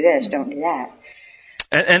that, don't do this, don't do that.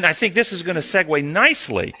 And I think this is going to segue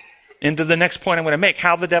nicely into the next point I'm going to make,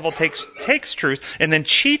 how the devil takes truth and then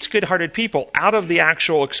cheats good-hearted people out of the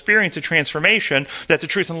actual experience of transformation that the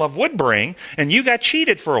truth and love would bring, and you got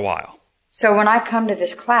cheated for a while. So when I come to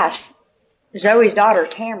this class, Zoe's daughter,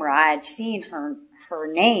 Tamara, I had seen her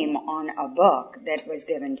name on a book that was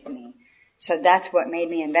given to me. So that's what made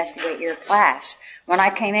me investigate your class. When I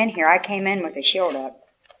came in here, I came in with a shield up.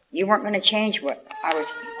 You weren't going to change what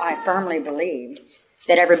I firmly believed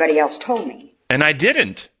that everybody else told me. And I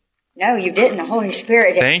didn't. No, you didn't. The Holy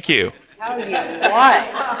Spirit didn't. Thank you. Tell you what.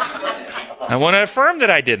 I want to affirm that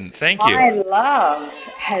I didn't. Thank you. My love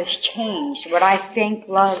has changed. What I think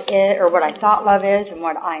love is, or what I thought love is, and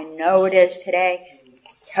what I know it is today,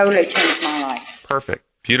 totally changed my life. Perfect.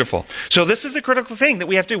 Beautiful. So this is the critical thing that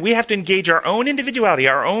we have to do. We have to engage our own individuality,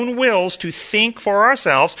 our own wills to think for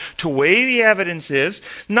ourselves, to weigh the evidences,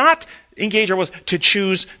 not engage our wills to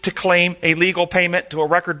choose to claim a legal payment to a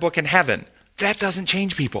record book in heaven. That doesn't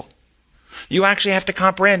change people. You actually have to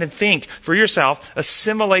comprehend and think for yourself,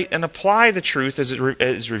 assimilate and apply the truth as it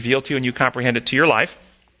is revealed to you and you comprehend it to your life.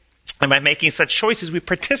 And by making such choices, we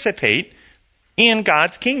participate in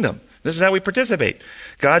God's kingdom. This is how we participate.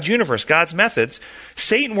 God's universe, God's methods.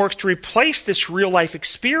 Satan works to replace this real life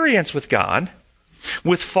experience with God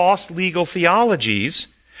with false legal theologies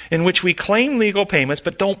in which we claim legal payments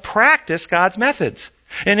but don't practice God's methods.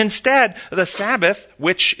 And instead, the Sabbath,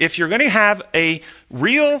 which if you're going to have a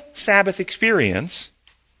real Sabbath experience,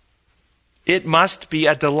 it must be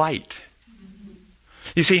a delight.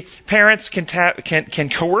 You see, parents can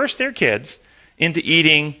coerce their kids into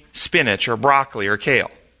eating spinach or broccoli or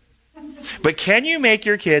kale. But can you make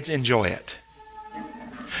your kids enjoy it?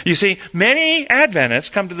 You see, many Adventists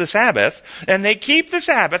come to the Sabbath, and they keep the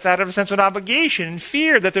Sabbath out of a sense of obligation and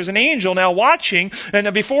fear that there's an angel now watching.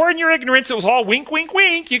 And before, in your ignorance, it was all wink, wink,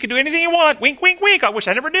 wink. You can do anything you want. Wink, wink, wink. I wish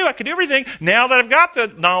I never knew. I could do everything. Now that I've got the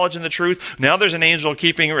knowledge and the truth, now there's an angel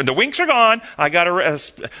keeping, the winks are gone. I got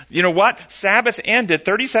to, you know what? Sabbath ended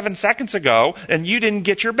 37 seconds ago, and you didn't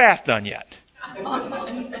get your bath done yet.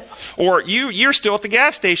 Or you're still at the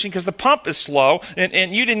gas station because the pump is slow,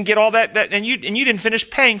 and you didn't get all that and you didn't finish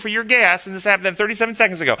paying for your gas in the Sabbath 37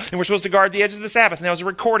 seconds ago. And we're supposed to guard the edges of the Sabbath, and that was a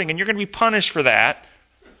recording, and you're going to be punished for that.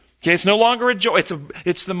 Okay, it's no longer a joy.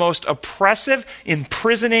 It's the most oppressive,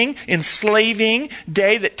 imprisoning, enslaving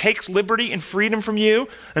day that takes liberty and freedom from you.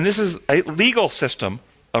 And this is a legal system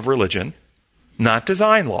of religion, not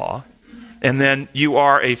design law. And then you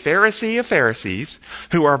are a Pharisee of Pharisees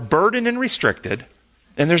who are burdened and restricted,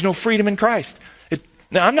 and there's no freedom in Christ.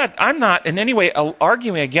 Now, I'm not in any way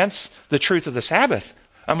arguing against the truth of the Sabbath.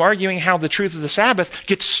 I'm arguing how the truth of the Sabbath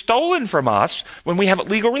gets stolen from us when we have a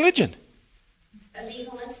legal religion. A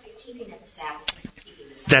legalistic keeping of the Sabbath is keeping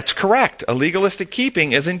the Sabbath. That's correct. A legalistic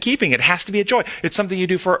keeping isn't keeping. It has to be a joy. It's something you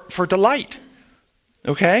do for delight.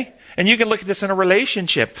 Okay? And you can look at this in a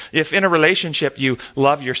relationship. If in a relationship you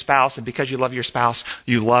love your spouse, and because you love your spouse,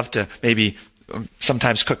 you love to maybe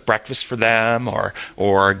sometimes cook breakfast for them,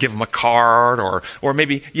 or give them a card, or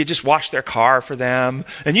maybe you just wash their car for them.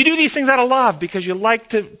 And you do these things out of love because you like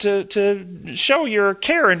to show your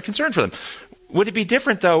care and concern for them. Would it be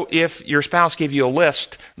different, though, if your spouse gave you a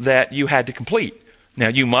list that you had to complete? Now,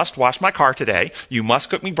 you must wash my car today. You must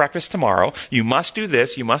cook me breakfast tomorrow. You must do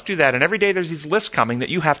this. You must do that. And every day there's these lists coming that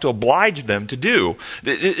you have to oblige them to do.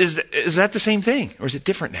 Is that the same thing? Or is it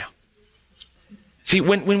different now? See,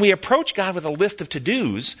 when we approach God with a list of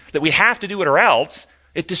to-dos that we have to do it or else,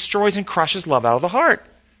 it destroys and crushes love out of the heart.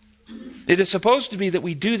 It is supposed to be that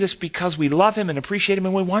we do this because we love Him and appreciate Him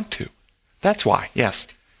and we want to. That's why. Yes.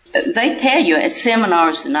 They tell you at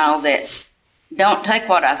seminars and all that, don't take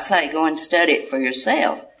what I say, go and study it for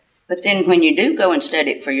yourself. But then when you do go and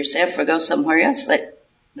study it for yourself or go somewhere else, they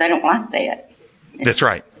don't like that. That's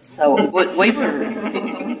right. So we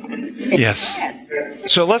were... Yes.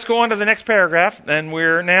 So let's go on to the next paragraph, and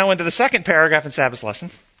we're now into the second paragraph in Sabbath lesson.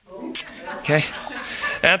 Okay.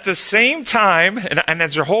 At the same time, and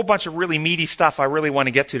there's a whole bunch of really meaty stuff I really want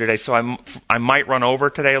to get to today, so I might run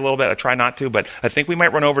over today a little bit. I try not to, but I think we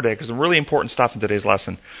might run over today because some really important stuff in today's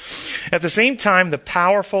lesson. At the same time, the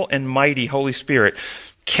powerful and mighty Holy Spirit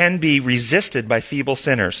can be resisted by feeble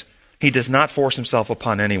sinners. He does not force himself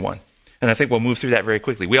upon anyone. And I think we'll move through that very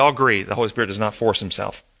quickly. We all agree the Holy Spirit does not force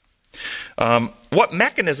himself. What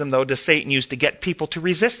mechanism, though, does Satan use to get people to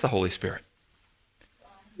resist the Holy Spirit?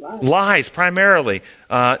 Lies, primarily.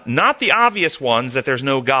 Not the obvious ones that there's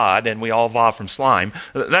no God and we all evolved from slime.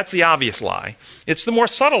 That's the obvious lie. It's the more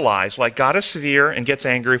subtle lies, like God is severe and gets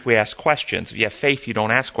angry if we ask questions. If you have faith, you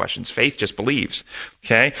don't ask questions. Faith just believes.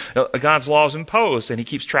 Okay? God's law is imposed and he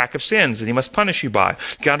keeps track of sins that he must punish you by.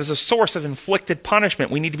 God is a source of inflicted punishment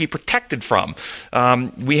we need to be protected from.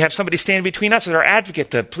 We have somebody stand between us as our advocate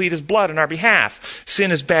to plead his blood on our behalf.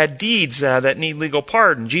 Sin is bad deeds that need legal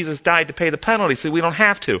pardon. Jesus died to pay the penalty so we don't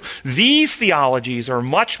have to. These theologies are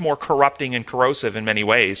much more corrupting and corrosive in many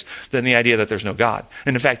ways than the idea that there's no God.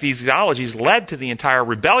 And in fact, these theologies led to the entire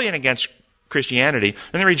rebellion against Christianity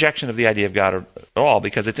and the rejection of the idea of God at all,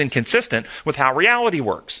 because it's inconsistent with how reality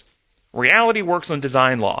works. Reality works on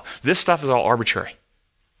design law. This stuff is all arbitrary.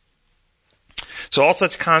 So all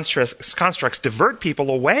such constructs divert people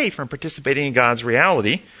away from participating in God's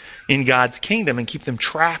reality, in God's kingdom, and keep them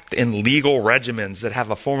trapped in legal regimens that have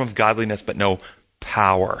a form of godliness but no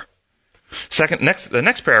power. The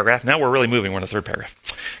next paragraph, now we're really moving, we're in the third paragraph.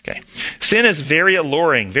 Okay. Sin is very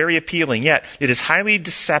alluring, very appealing, yet it is highly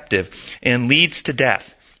deceptive and leads to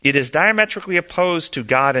death. It is diametrically opposed to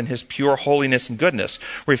God and his pure holiness and goodness.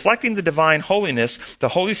 Reflecting the divine holiness, the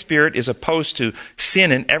Holy Spirit is opposed to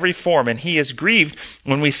sin in every form, and he is grieved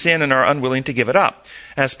when we sin and are unwilling to give it up.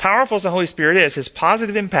 As powerful as the Holy Spirit is, his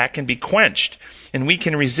positive impact can be quenched, and we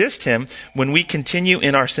can resist him when we continue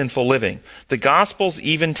in our sinful living. The Gospels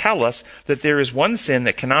even tell us that there is one sin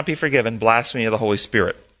that cannot be forgiven, blasphemy of the Holy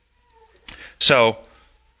Spirit. So,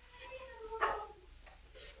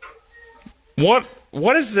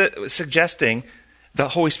 what is suggesting the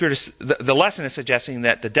Holy Spirit is, the lesson is suggesting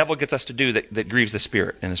that the devil gets us to do that grieves the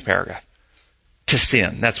Spirit in this paragraph? To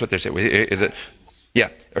sin. That's what they're saying.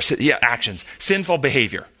 Actions. Sinful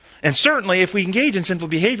behavior. And certainly, if we engage in sinful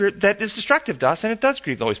behavior, that is destructive to us, and it does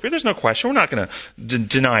grieve the Holy Spirit. There's no question. We're not going to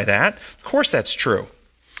deny that. Of course that's true.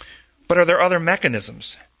 But are there other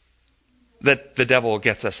mechanisms that the devil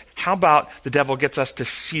gets us? How about the devil gets us to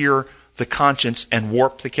sear the conscience and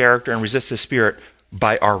warp the character and resist the Spirit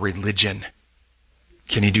by our religion?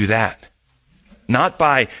 Can he do that? Not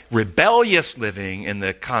by rebellious living in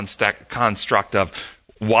the construct of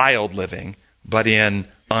wild living, but in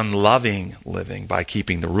unloving living by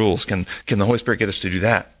keeping the rules. Can the Holy Spirit get us to do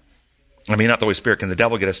that? I mean, not the Holy Spirit. Can the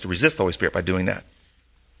devil get us to resist the Holy Spirit by doing that?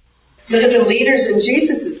 Look at the leaders in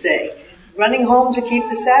Jesus' day, running home to keep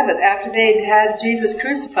the Sabbath after they'd had Jesus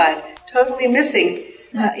crucified, totally missing,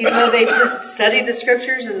 even though they studied the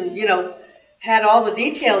scriptures and, had all the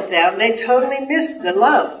details down, they totally missed the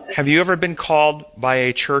love. Have you ever been called by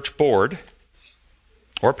a church board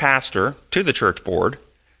or pastor to the church board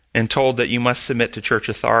and told that you must submit to church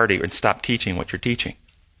authority and stop teaching what you're teaching?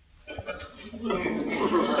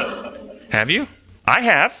 Have you? I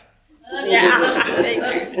have.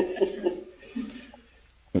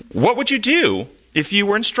 What would you do if you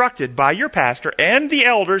were instructed by your pastor and the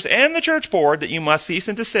elders and the church board that you must cease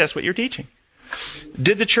and desist what you're teaching?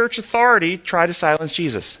 Did the church authority try to silence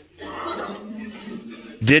Jesus?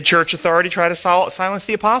 Did church authority try to silence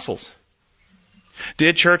the apostles?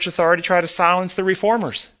 Did church authority try to silence the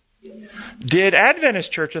reformers? Did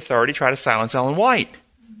Adventist church authority try to silence Ellen White?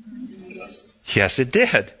 Yes, it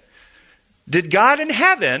did. Did God in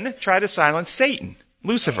heaven try to silence Satan,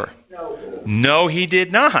 Lucifer? No, he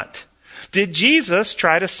did not. Did Jesus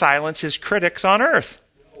try to silence his critics on earth?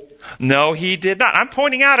 No, he did not. I'm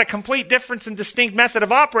pointing out a complete difference and distinct method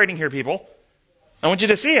of operating here, people. I want you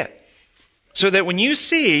to see it. So that when you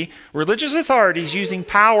see religious authorities using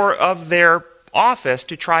power of their office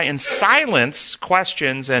to try and silence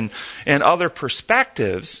questions and other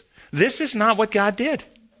perspectives, this is not what God did.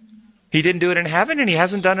 He didn't do it in heaven, and he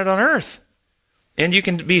hasn't done it on earth. And you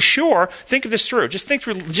can be sure, think of this through. Just think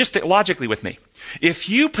through, just logically with me. If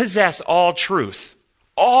you possess all truth,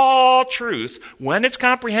 when it's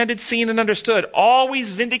comprehended, seen, and understood,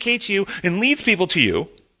 always vindicates you and leads people to you,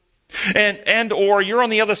 and or you're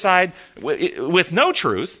on the other side with no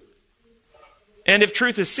truth, and if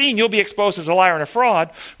truth is seen, you'll be exposed as a liar and a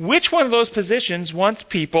fraud. Which one of those positions wants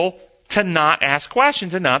people to not ask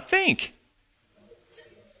questions and not think?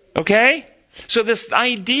 Okay? So this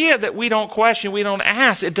idea that we don't question, we don't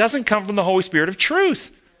ask, it doesn't come from the Holy Spirit of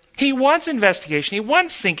truth. He wants investigation. He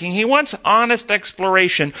wants thinking. He wants honest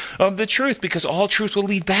exploration of the truth, because all truth will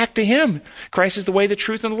lead back to him. Christ is the way, the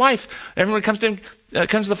truth, and the life. Everyone comes to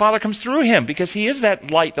the Father comes through him, because he is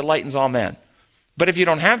that light that lightens all men. But if you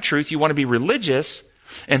don't have truth, you want to be religious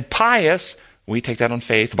and pious. We take that on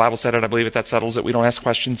faith. The Bible said it. I believe it. That settles it. We don't ask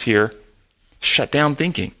questions here. Shut down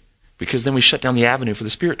thinking, because then we shut down the avenue for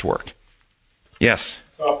the Spirit to work. Yes?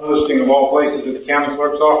 Self-posting of all places at the county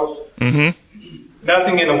clerk's office. Mm-hmm.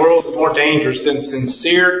 Nothing in the world is more dangerous than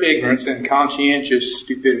sincere ignorance and conscientious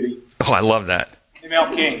stupidity. Oh, I love that.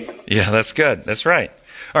 M.L. King. Yeah, that's good. That's right.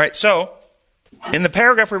 All right, so in the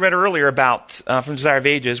paragraph we read earlier about from Desire of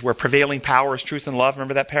Ages, where prevailing power is truth and love,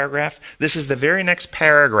 remember that paragraph? This is the very next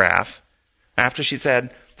paragraph after she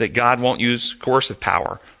said that God won't use coercive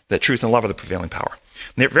power, that truth and love are the prevailing power.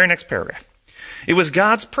 The very next paragraph. It was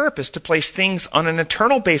God's purpose to place things on an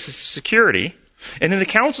eternal basis of security, and in the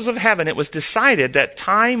councils of heaven it was decided that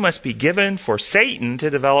time must be given for Satan to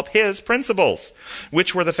develop his principles,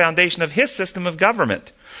 which were the foundation of his system of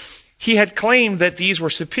government. He had claimed that these were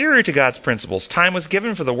superior to God's principles. Time was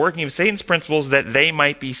given for the working of Satan's principles that they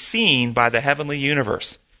might be seen by the heavenly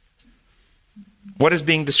universe. What is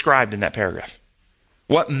being described in that paragraph?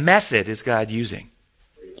 What method is God using?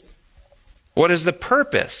 What is the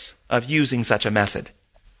purpose of using such a method?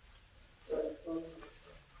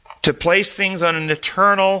 To place things on an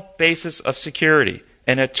eternal basis of security.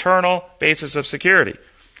 An eternal basis of security.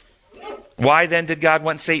 Why then did God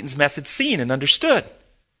want Satan's method seen and understood?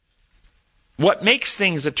 What makes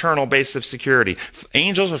things eternal basis of security?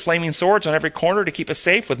 Angels with flaming swords on every corner to keep us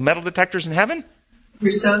safe, with metal detectors in heaven? We're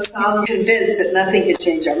so solidly convinced that nothing can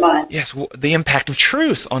change our mind. Yes, well, the impact of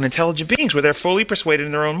truth on intelligent beings, where they're fully persuaded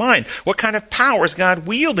in their own mind. What kind of power is God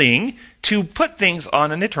wielding to put things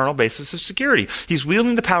on an eternal basis of security? He's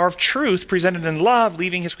wielding the power of truth presented in love,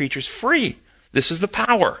 leaving his creatures free. This is the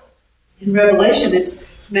power. In Revelation, it's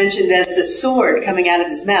mentioned as the sword coming out of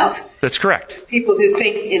his mouth. That's correct. People who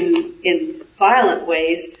think in violent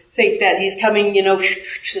ways think that he's coming,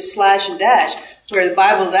 to slash and dash. Where the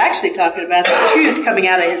Bible is actually talking about the truth coming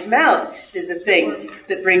out of his mouth is the thing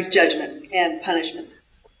that brings judgment and punishment.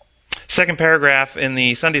 Second paragraph in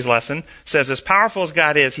the Sunday's lesson says, as powerful as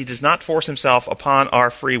God is, he does not force himself upon our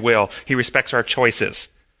free will. He respects our choices.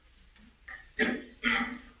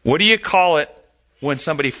 What do you call it when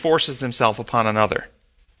somebody forces themselves upon another?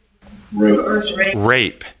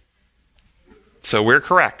 Rape. So we're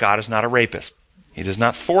correct. God is not a rapist. He does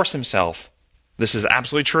not force himself. This is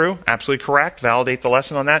absolutely true, absolutely correct. Validate the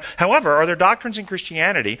lesson on that. However, are there doctrines in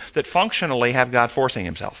Christianity that functionally have God forcing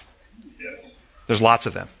himself? Yes. There's lots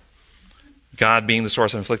of them. God being the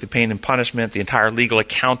source of inflicted pain and punishment, the entire legal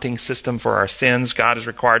accounting system for our sins. God is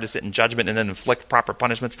required to sit in judgment and then inflict proper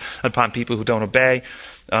punishments upon people who don't obey.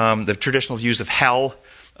 The traditional views of hell.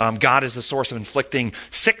 God is the source of inflicting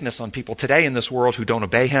sickness on people today in this world who don't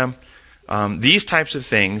obey him. These types of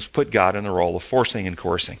things put God in the role of forcing and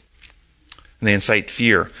coercing. And they incite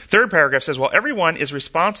fear. Third paragraph says, while everyone is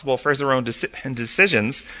responsible for their own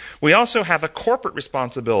decisions, we also have a corporate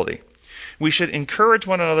responsibility. We should encourage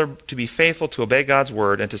one another to be faithful, to obey God's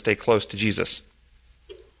word, and to stay close to Jesus.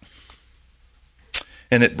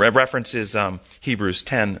 And it references Hebrews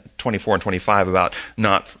 10:24 and 25 about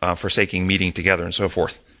not forsaking meeting together and so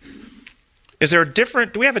forth. Do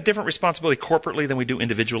we have a different responsibility corporately than we do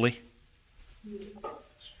individually?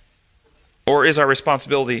 Or is our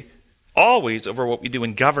responsibility always over what we do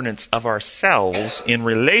in governance of ourselves in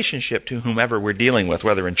relationship to whomever we're dealing with,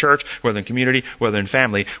 whether in church, whether in community, whether in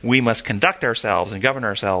family? We must conduct ourselves and govern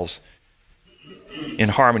ourselves in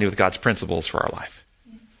harmony with God's principles for our life.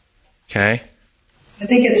 Okay? I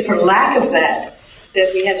think it's for lack of that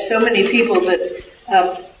we have so many people that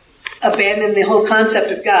abandon the whole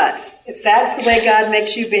concept of God. If that's the way God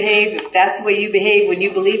makes you behave, if that's the way you behave when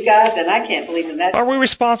you believe God, then I can't believe in that. Are we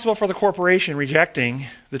responsible for the corporation rejecting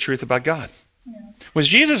the truth about God? No. Was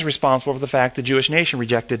Jesus responsible for the fact the Jewish nation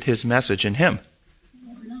rejected his message in him?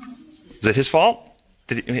 Is it his fault?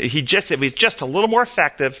 It was just a little more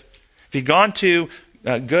effective. If he'd gone to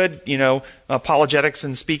good, apologetics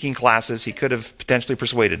and speaking classes, he could have potentially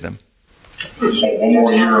persuaded them.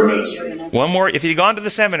 One more. If he'd gone to the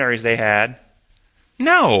seminaries they had.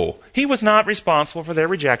 No, he was not responsible for their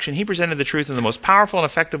rejection. He presented the truth in the most powerful and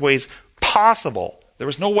effective ways possible. There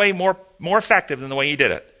was no way more effective than the way he did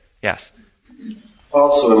it. Yes?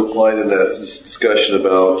 Also implied in that discussion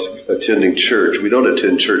about attending church, we don't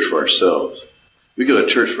attend church for ourselves. We go to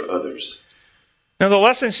church for others. Now the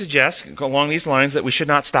lesson suggests, along these lines, that we should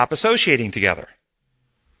not stop associating together.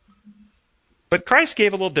 But Christ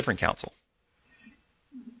gave a little different counsel.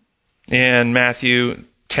 In Matthew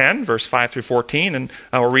 10, verse 5 through 14, and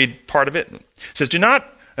I will read part of it. It says, do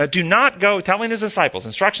not go, telling his disciples,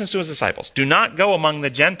 instructions to his disciples, do not go among the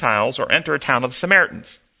Gentiles or enter a town of the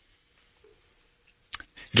Samaritans.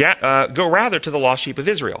 Go rather to the lost sheep of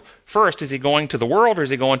Israel. First, is he going to the world or is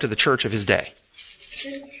he going to the church of his day?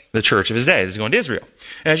 The church of his day. He's going to Israel.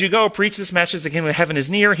 And as you go, preach this message, the kingdom of heaven is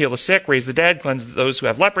near, heal the sick, raise the dead, cleanse those who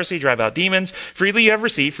have leprosy, drive out demons. Freely you have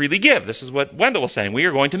received, freely give. This is what Wendell was saying. We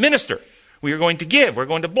are going to minister. We are going to give. We're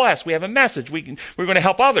going to bless. We have a message. We're going to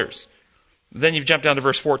help others. Then you've jumped down to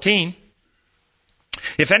verse 14.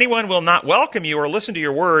 If anyone will not welcome you or listen to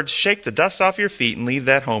your words, shake the dust off your feet and leave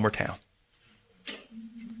that home or town.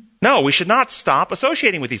 No, we should not stop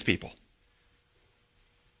associating with these people.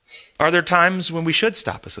 Are there times when we should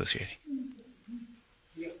stop associating?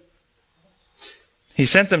 He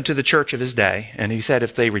sent them to the church of his day, and he said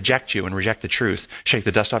if they reject you and reject the truth, shake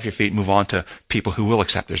the dust off your feet and move on to people who will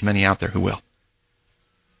accept. There's many out there who will.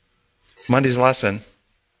 Monday's lesson.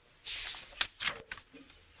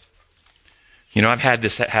 You know, I've had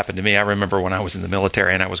this happen to me. I remember when I was in the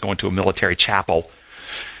military and I was going to a military chapel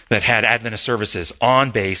that had Adventist services on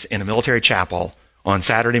base in a military chapel on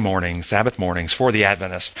Saturday mornings, Sabbath mornings for the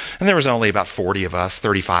Adventists. And there was only about 40 of us,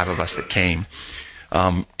 35 of us that came.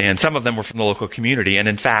 And some of them were from the local community. And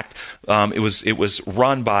in fact, it was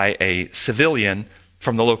run by a civilian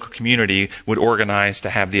from the local community would organize to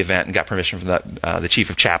have the event and got permission from the chief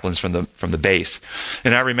of chaplains from the base.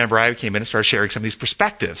 And I remember I came in and started sharing some of these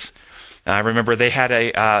perspectives. I remember they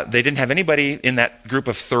didn't have anybody in that group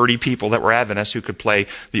of 30 people that were Adventists who could play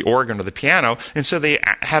the organ or the piano, and so they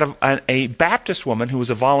had a Baptist woman who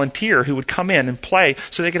was a volunteer who would come in and play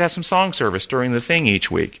so they could have some song service during the thing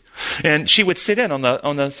each week. And she would sit in on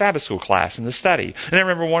the Sabbath school class and the study. And I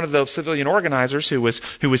remember one of the civilian organizers who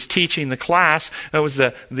was teaching the class. It was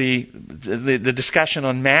the discussion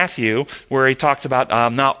on Matthew where he talked about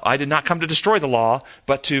I did not come to destroy the law,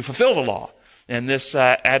 but to fulfill the law. And this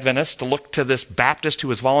Adventist looked to this Baptist who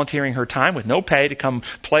was volunteering her time with no pay to come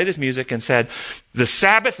play this music and said, the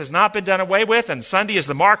Sabbath has not been done away with, and Sunday is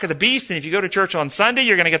the mark of the beast, and if you go to church on Sunday,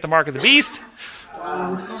 you're going to get the mark of the beast.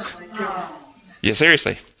 Yeah,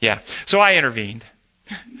 seriously. Yeah. So I intervened.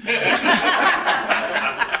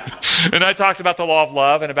 And I talked about the law of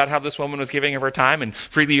love and about how this woman was giving of her time, and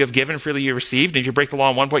freely you have given, freely you received, and if you break the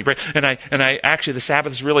law on one point, you break. And I actually, the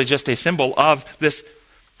Sabbath is really just a symbol of this.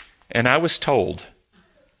 And I was told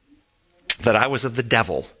that I was of the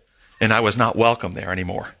devil and I was not welcome there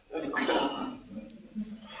anymore.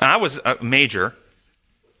 I was a major,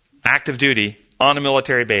 active duty, on a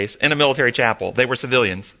military base, in a military chapel. They were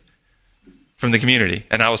civilians from the community.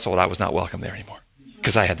 And I was told I was not welcome there anymore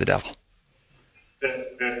because I had the devil.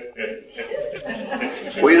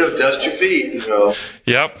 Well, dust your feet,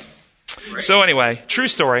 Yep. So anyway, true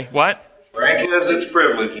story. What? Rank has its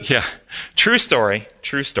privileges. Yeah. True story.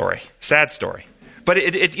 Sad story. But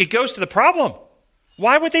it goes to the problem.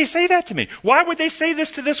 Why would they say that to me? Why would they say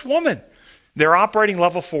this to this woman? They're operating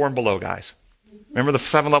level 4 and below, guys. Remember the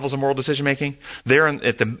 7 levels of moral decision making? They're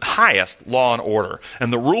at the highest law and order.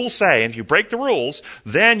 And the rules say, if you break the rules,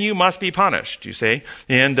 then you must be punished, you see?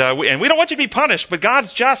 And we don't want you to be punished, but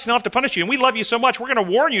God's just enough to punish you. And we love you so much, we're going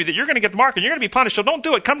to warn you that you're going to get the mark and you're going to be punished. So don't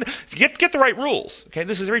do it. Get the right rules. Okay,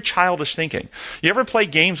 this is very childish thinking. You ever play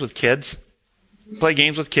games with kids? Play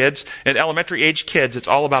games with kids. At elementary age kids, it's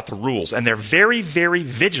all about the rules. And they're very, very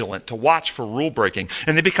vigilant to watch for rule breaking.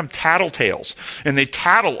 And they become tattletales. And they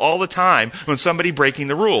tattle all the time when somebody breaking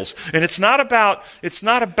the rules. And it's not about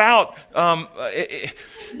the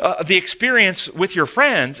experience with your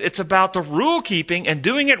friends. It's about the rule keeping and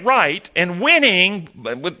doing it right and winning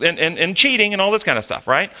and cheating and all this kind of stuff,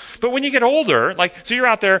 right? But when you get older, so you're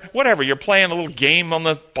out there, whatever, you're playing a little game on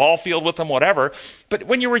the ball field with them, whatever. But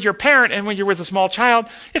when you're with your parent and when you're with a small child,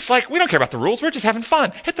 it's like, we don't care about the rules. We're just having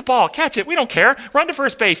fun. Hit the ball, catch it. We don't care. Run to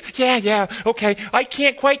first base. Yeah, okay. I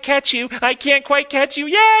can't quite catch you.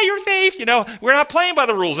 Yeah, you're safe. We're not playing by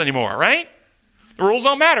the rules anymore, right? The rules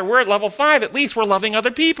don't matter. We're at level 5. At least we're loving other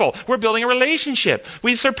people. We're building a relationship.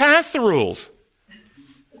 We surpassed the rules.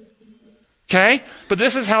 Okay? But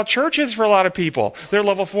this is how church is for a lot of people. They're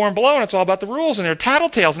level 4 and below, and it's all about the rules, and they're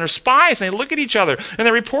tattletales, and they're spies, and they look at each other, and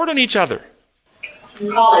they report on each other. We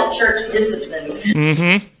call it church discipline.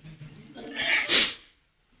 Mm-hmm.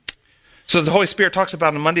 So the Holy Spirit talks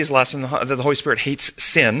about in Monday's lesson that the Holy Spirit hates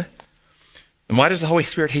sin. And why does the Holy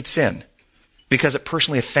Spirit hate sin? Because it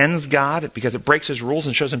personally offends God, because it breaks His rules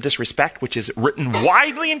and shows Him disrespect, which is written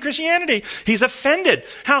widely in Christianity. He's offended.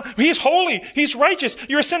 How He's holy, He's righteous.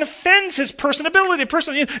 Your sin offends His personability.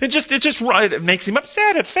 It makes Him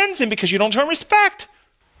upset. It offends Him because you don't show Him respect.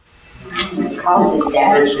 It causes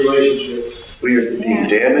damage. We are being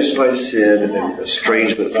damaged by sin and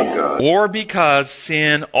estrangement from God. Or because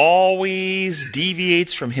sin always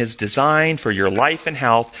deviates from His design for your life and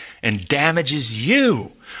health and damages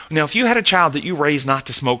you. Now, if you had a child that you raised not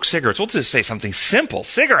to smoke cigarettes, we'll just say something simple,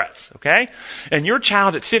 cigarettes, okay? And your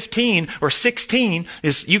child at 15 or 16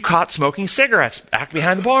 is you caught smoking cigarettes back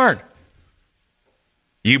behind the barn.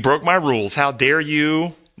 You broke my rules. How dare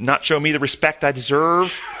you not show me the respect I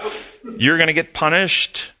deserve? You're going to get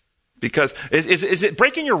punished. Because is it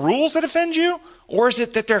breaking your rules that offend you? Or is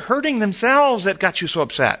it that they're hurting themselves that got you so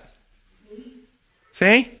upset?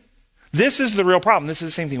 See? This is the real problem. This is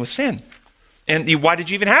the same thing with sin. And why did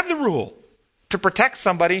you even have the rule? To protect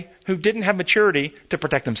somebody who didn't have maturity to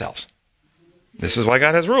protect themselves. This is why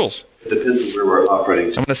God has rules. It depends on where we're operating.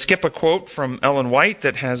 I'm going to skip a quote from Ellen White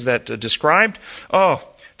that has that described.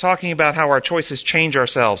 Talking about how our choices change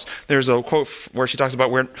ourselves. There's a quote where she talks about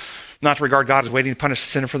where not to regard God as waiting to punish the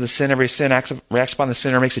sinner for the sin. Every sin reacts upon the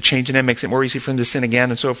sinner, makes a change in him, makes it more easy for him to sin again,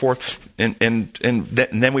 and so forth. And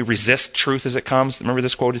then we resist truth as it comes. Remember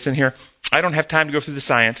this quote? It's in here. I don't have time to go through the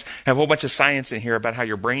science. I have a whole bunch of science in here about how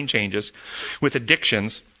your brain changes with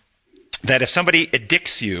addictions. That if somebody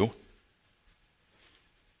addicts you,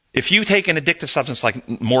 if you take an addictive substance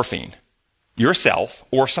like morphine, yourself,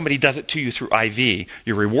 or if somebody does it to you through IV,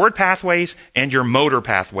 your reward pathways and your motor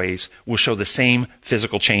pathways will show the same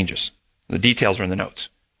physical changes. The details are in the notes.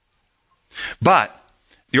 But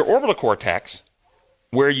your orbital cortex,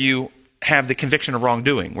 where you have the conviction of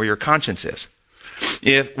wrongdoing, where your conscience is,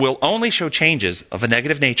 it will only show changes of a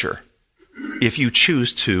negative nature if you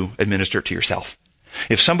choose to administer it to yourself.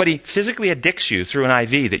 If somebody physically addicts you through an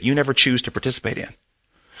IV that you never choose to participate in,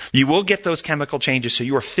 you will get those chemical changes, so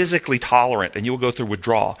you are physically tolerant and you will go through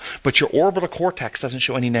withdrawal. But your orbital cortex doesn't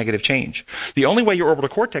show any negative change. The only way your orbital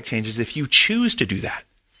cortex changes is if you choose to do that.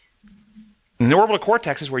 And the orbital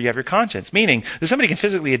cortex is where you have your conscience, meaning that somebody can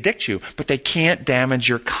physically addict you, but they can't damage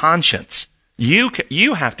your conscience. You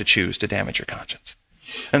have to choose to damage your conscience.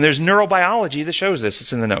 And there's neurobiology that shows this.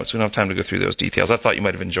 It's in the notes. We don't have time to go through those details. I thought you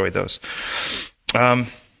might have enjoyed those.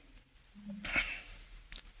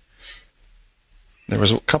 There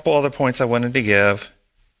was a couple other points I wanted to give.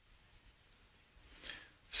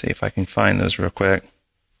 See if I can find those real quick.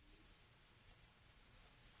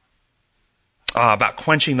 About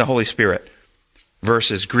quenching the Holy Spirit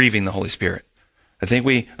versus grieving the Holy Spirit. I think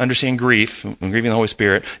we understand grief when grieving the Holy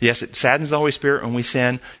Spirit. Yes, it saddens the Holy Spirit when we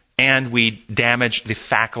sin, and we damage the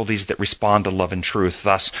faculties that respond to love and truth.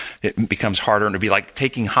 Thus, it becomes harder, and it'd be like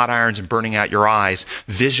taking hot irons and burning out your eyes.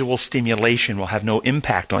 Visual stimulation will have no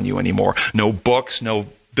impact on you anymore. No books, no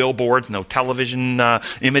billboards, no television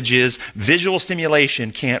images. Visual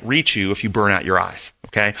stimulation can't reach you if you burn out your eyes.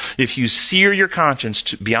 Okay? If you sear your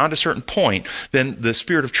conscience beyond a certain point, then the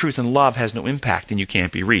Spirit of truth and love has no impact and you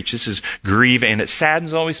can't be reached. This is grieve, and it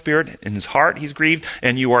saddens the Holy Spirit. In his heart, he's grieved,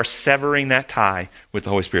 and you are severing that tie with the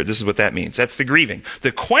Holy Spirit. This is what that means. That's the grieving.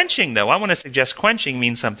 The quenching, though, I want to suggest quenching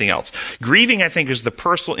means something else. Grieving, I think, is the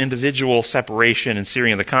personal, individual separation and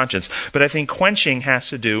searing of the conscience. But I think quenching has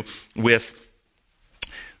to do with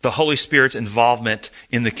the Holy Spirit's involvement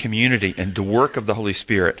in the community and the work of the Holy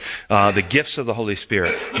Spirit, the gifts of the Holy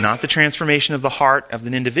Spirit, not the transformation of the heart of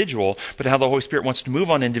an individual, but how the Holy Spirit wants to move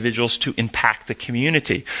on individuals to impact the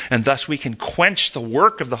community. And thus we can quench the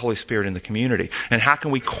work of the Holy Spirit in the community. And how can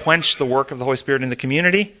we quench the work of the Holy Spirit in the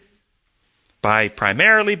community? By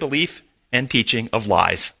primarily belief and teaching of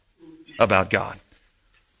lies about God.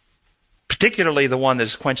 Particularly the one that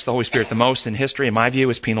has quenched the Holy Spirit the most in history, in my view,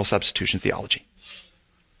 is penal substitution theology.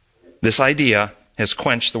 This idea has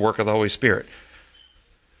quenched the work of the Holy Spirit.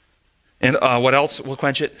 And what else will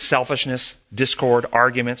quench it? Selfishness, discord,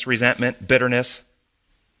 arguments, resentment, bitterness,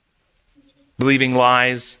 believing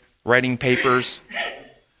lies, writing papers.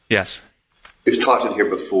 Yes? We've talked in here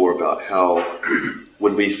before about how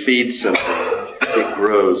when we feed something, it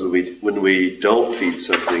grows. When we don't feed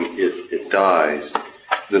something, it dies.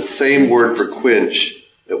 The same word for quench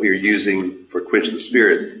that we are using for quench the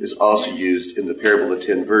Spirit is also used in the parable of the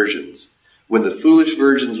 10 virgins. When the foolish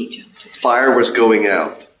virgins' fire was going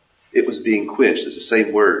out, it was being quenched. It's the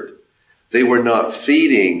same word. They were not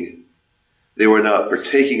feeding. They were not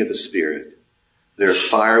partaking of the Spirit. Their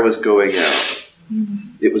fire was going out.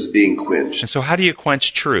 It was being quenched. And so how do you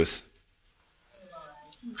quench truth?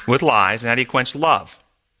 With lies. And how do you quench love?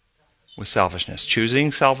 With selfishness.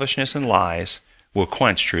 Choosing selfishness and lies will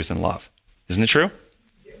quench truth and love. Isn't it true?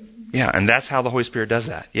 Yeah, and that's how the Holy Spirit does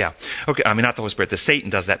that. Yeah. Okay, I mean, not the Holy Spirit. The Satan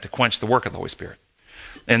does that to quench the work of the Holy Spirit.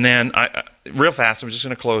 And then, real fast, I'm just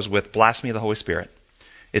going to close with blasphemy of the Holy Spirit.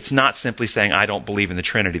 It's not simply saying, I don't believe in the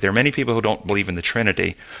Trinity. There are many people who don't believe in the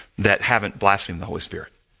Trinity that haven't blasphemed the Holy Spirit.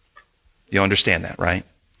 You understand that, right?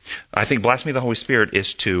 I think blasphemy of the Holy Spirit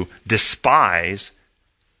is to despise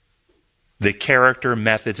the character,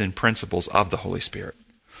 methods, and principles of the Holy Spirit.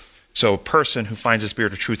 So a person who finds the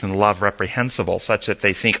Spirit of truth and love reprehensible, such that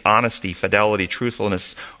they think honesty, fidelity,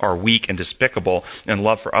 truthfulness are weak and despicable, and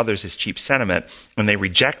love for others is cheap sentiment, and they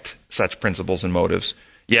reject such principles and motives,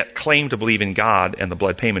 yet claim to believe in God and the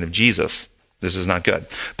blood payment of Jesus, this is not good.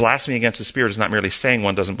 Blasphemy against the Spirit is not merely saying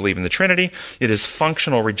one doesn't believe in the Trinity. It is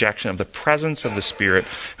functional rejection of the presence of the Spirit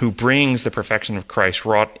who brings the perfection of Christ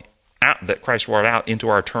that Christ wrought out into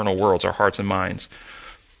our eternal worlds, our hearts and minds.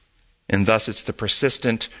 And thus it's the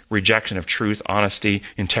persistent rejection of truth, honesty,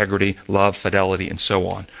 integrity, love, fidelity, and so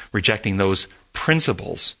on. Rejecting those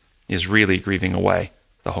principles is really grieving away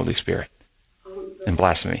the Holy Spirit and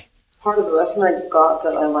blasphemy. Part of the lesson I got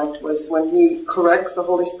that I liked was when he corrects, the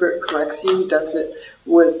Holy Spirit corrects you, he does it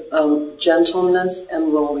with gentleness and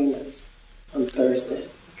lowliness on Thursday.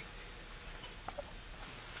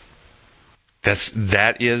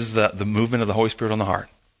 That is the movement of the Holy Spirit on the heart.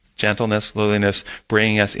 Gentleness, lowliness,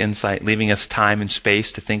 bringing us insight, leaving us time and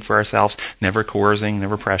space to think for ourselves, never coercing,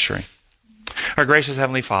 never pressuring. Our gracious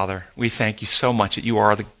Heavenly Father, we thank you so much that you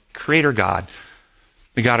are the Creator God,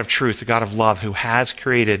 the God of truth, the God of love, who has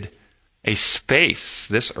created a space,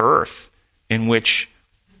 this earth, in which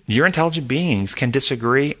your intelligent beings can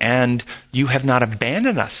disagree, and you have not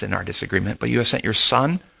abandoned us in our disagreement, but you have sent your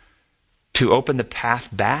Son to open the path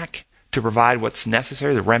back, to provide what's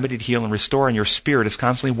necessary, the remedy to heal and restore, and your Spirit is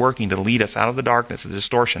constantly working to lead us out of the darkness, the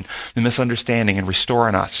distortion, the misunderstanding, and restore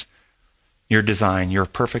in us your design, your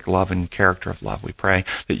perfect love and character of love. We pray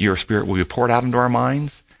that your Spirit will be poured out into our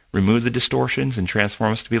minds, remove the distortions, and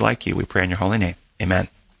transform us to be like you. We pray in your holy name. Amen.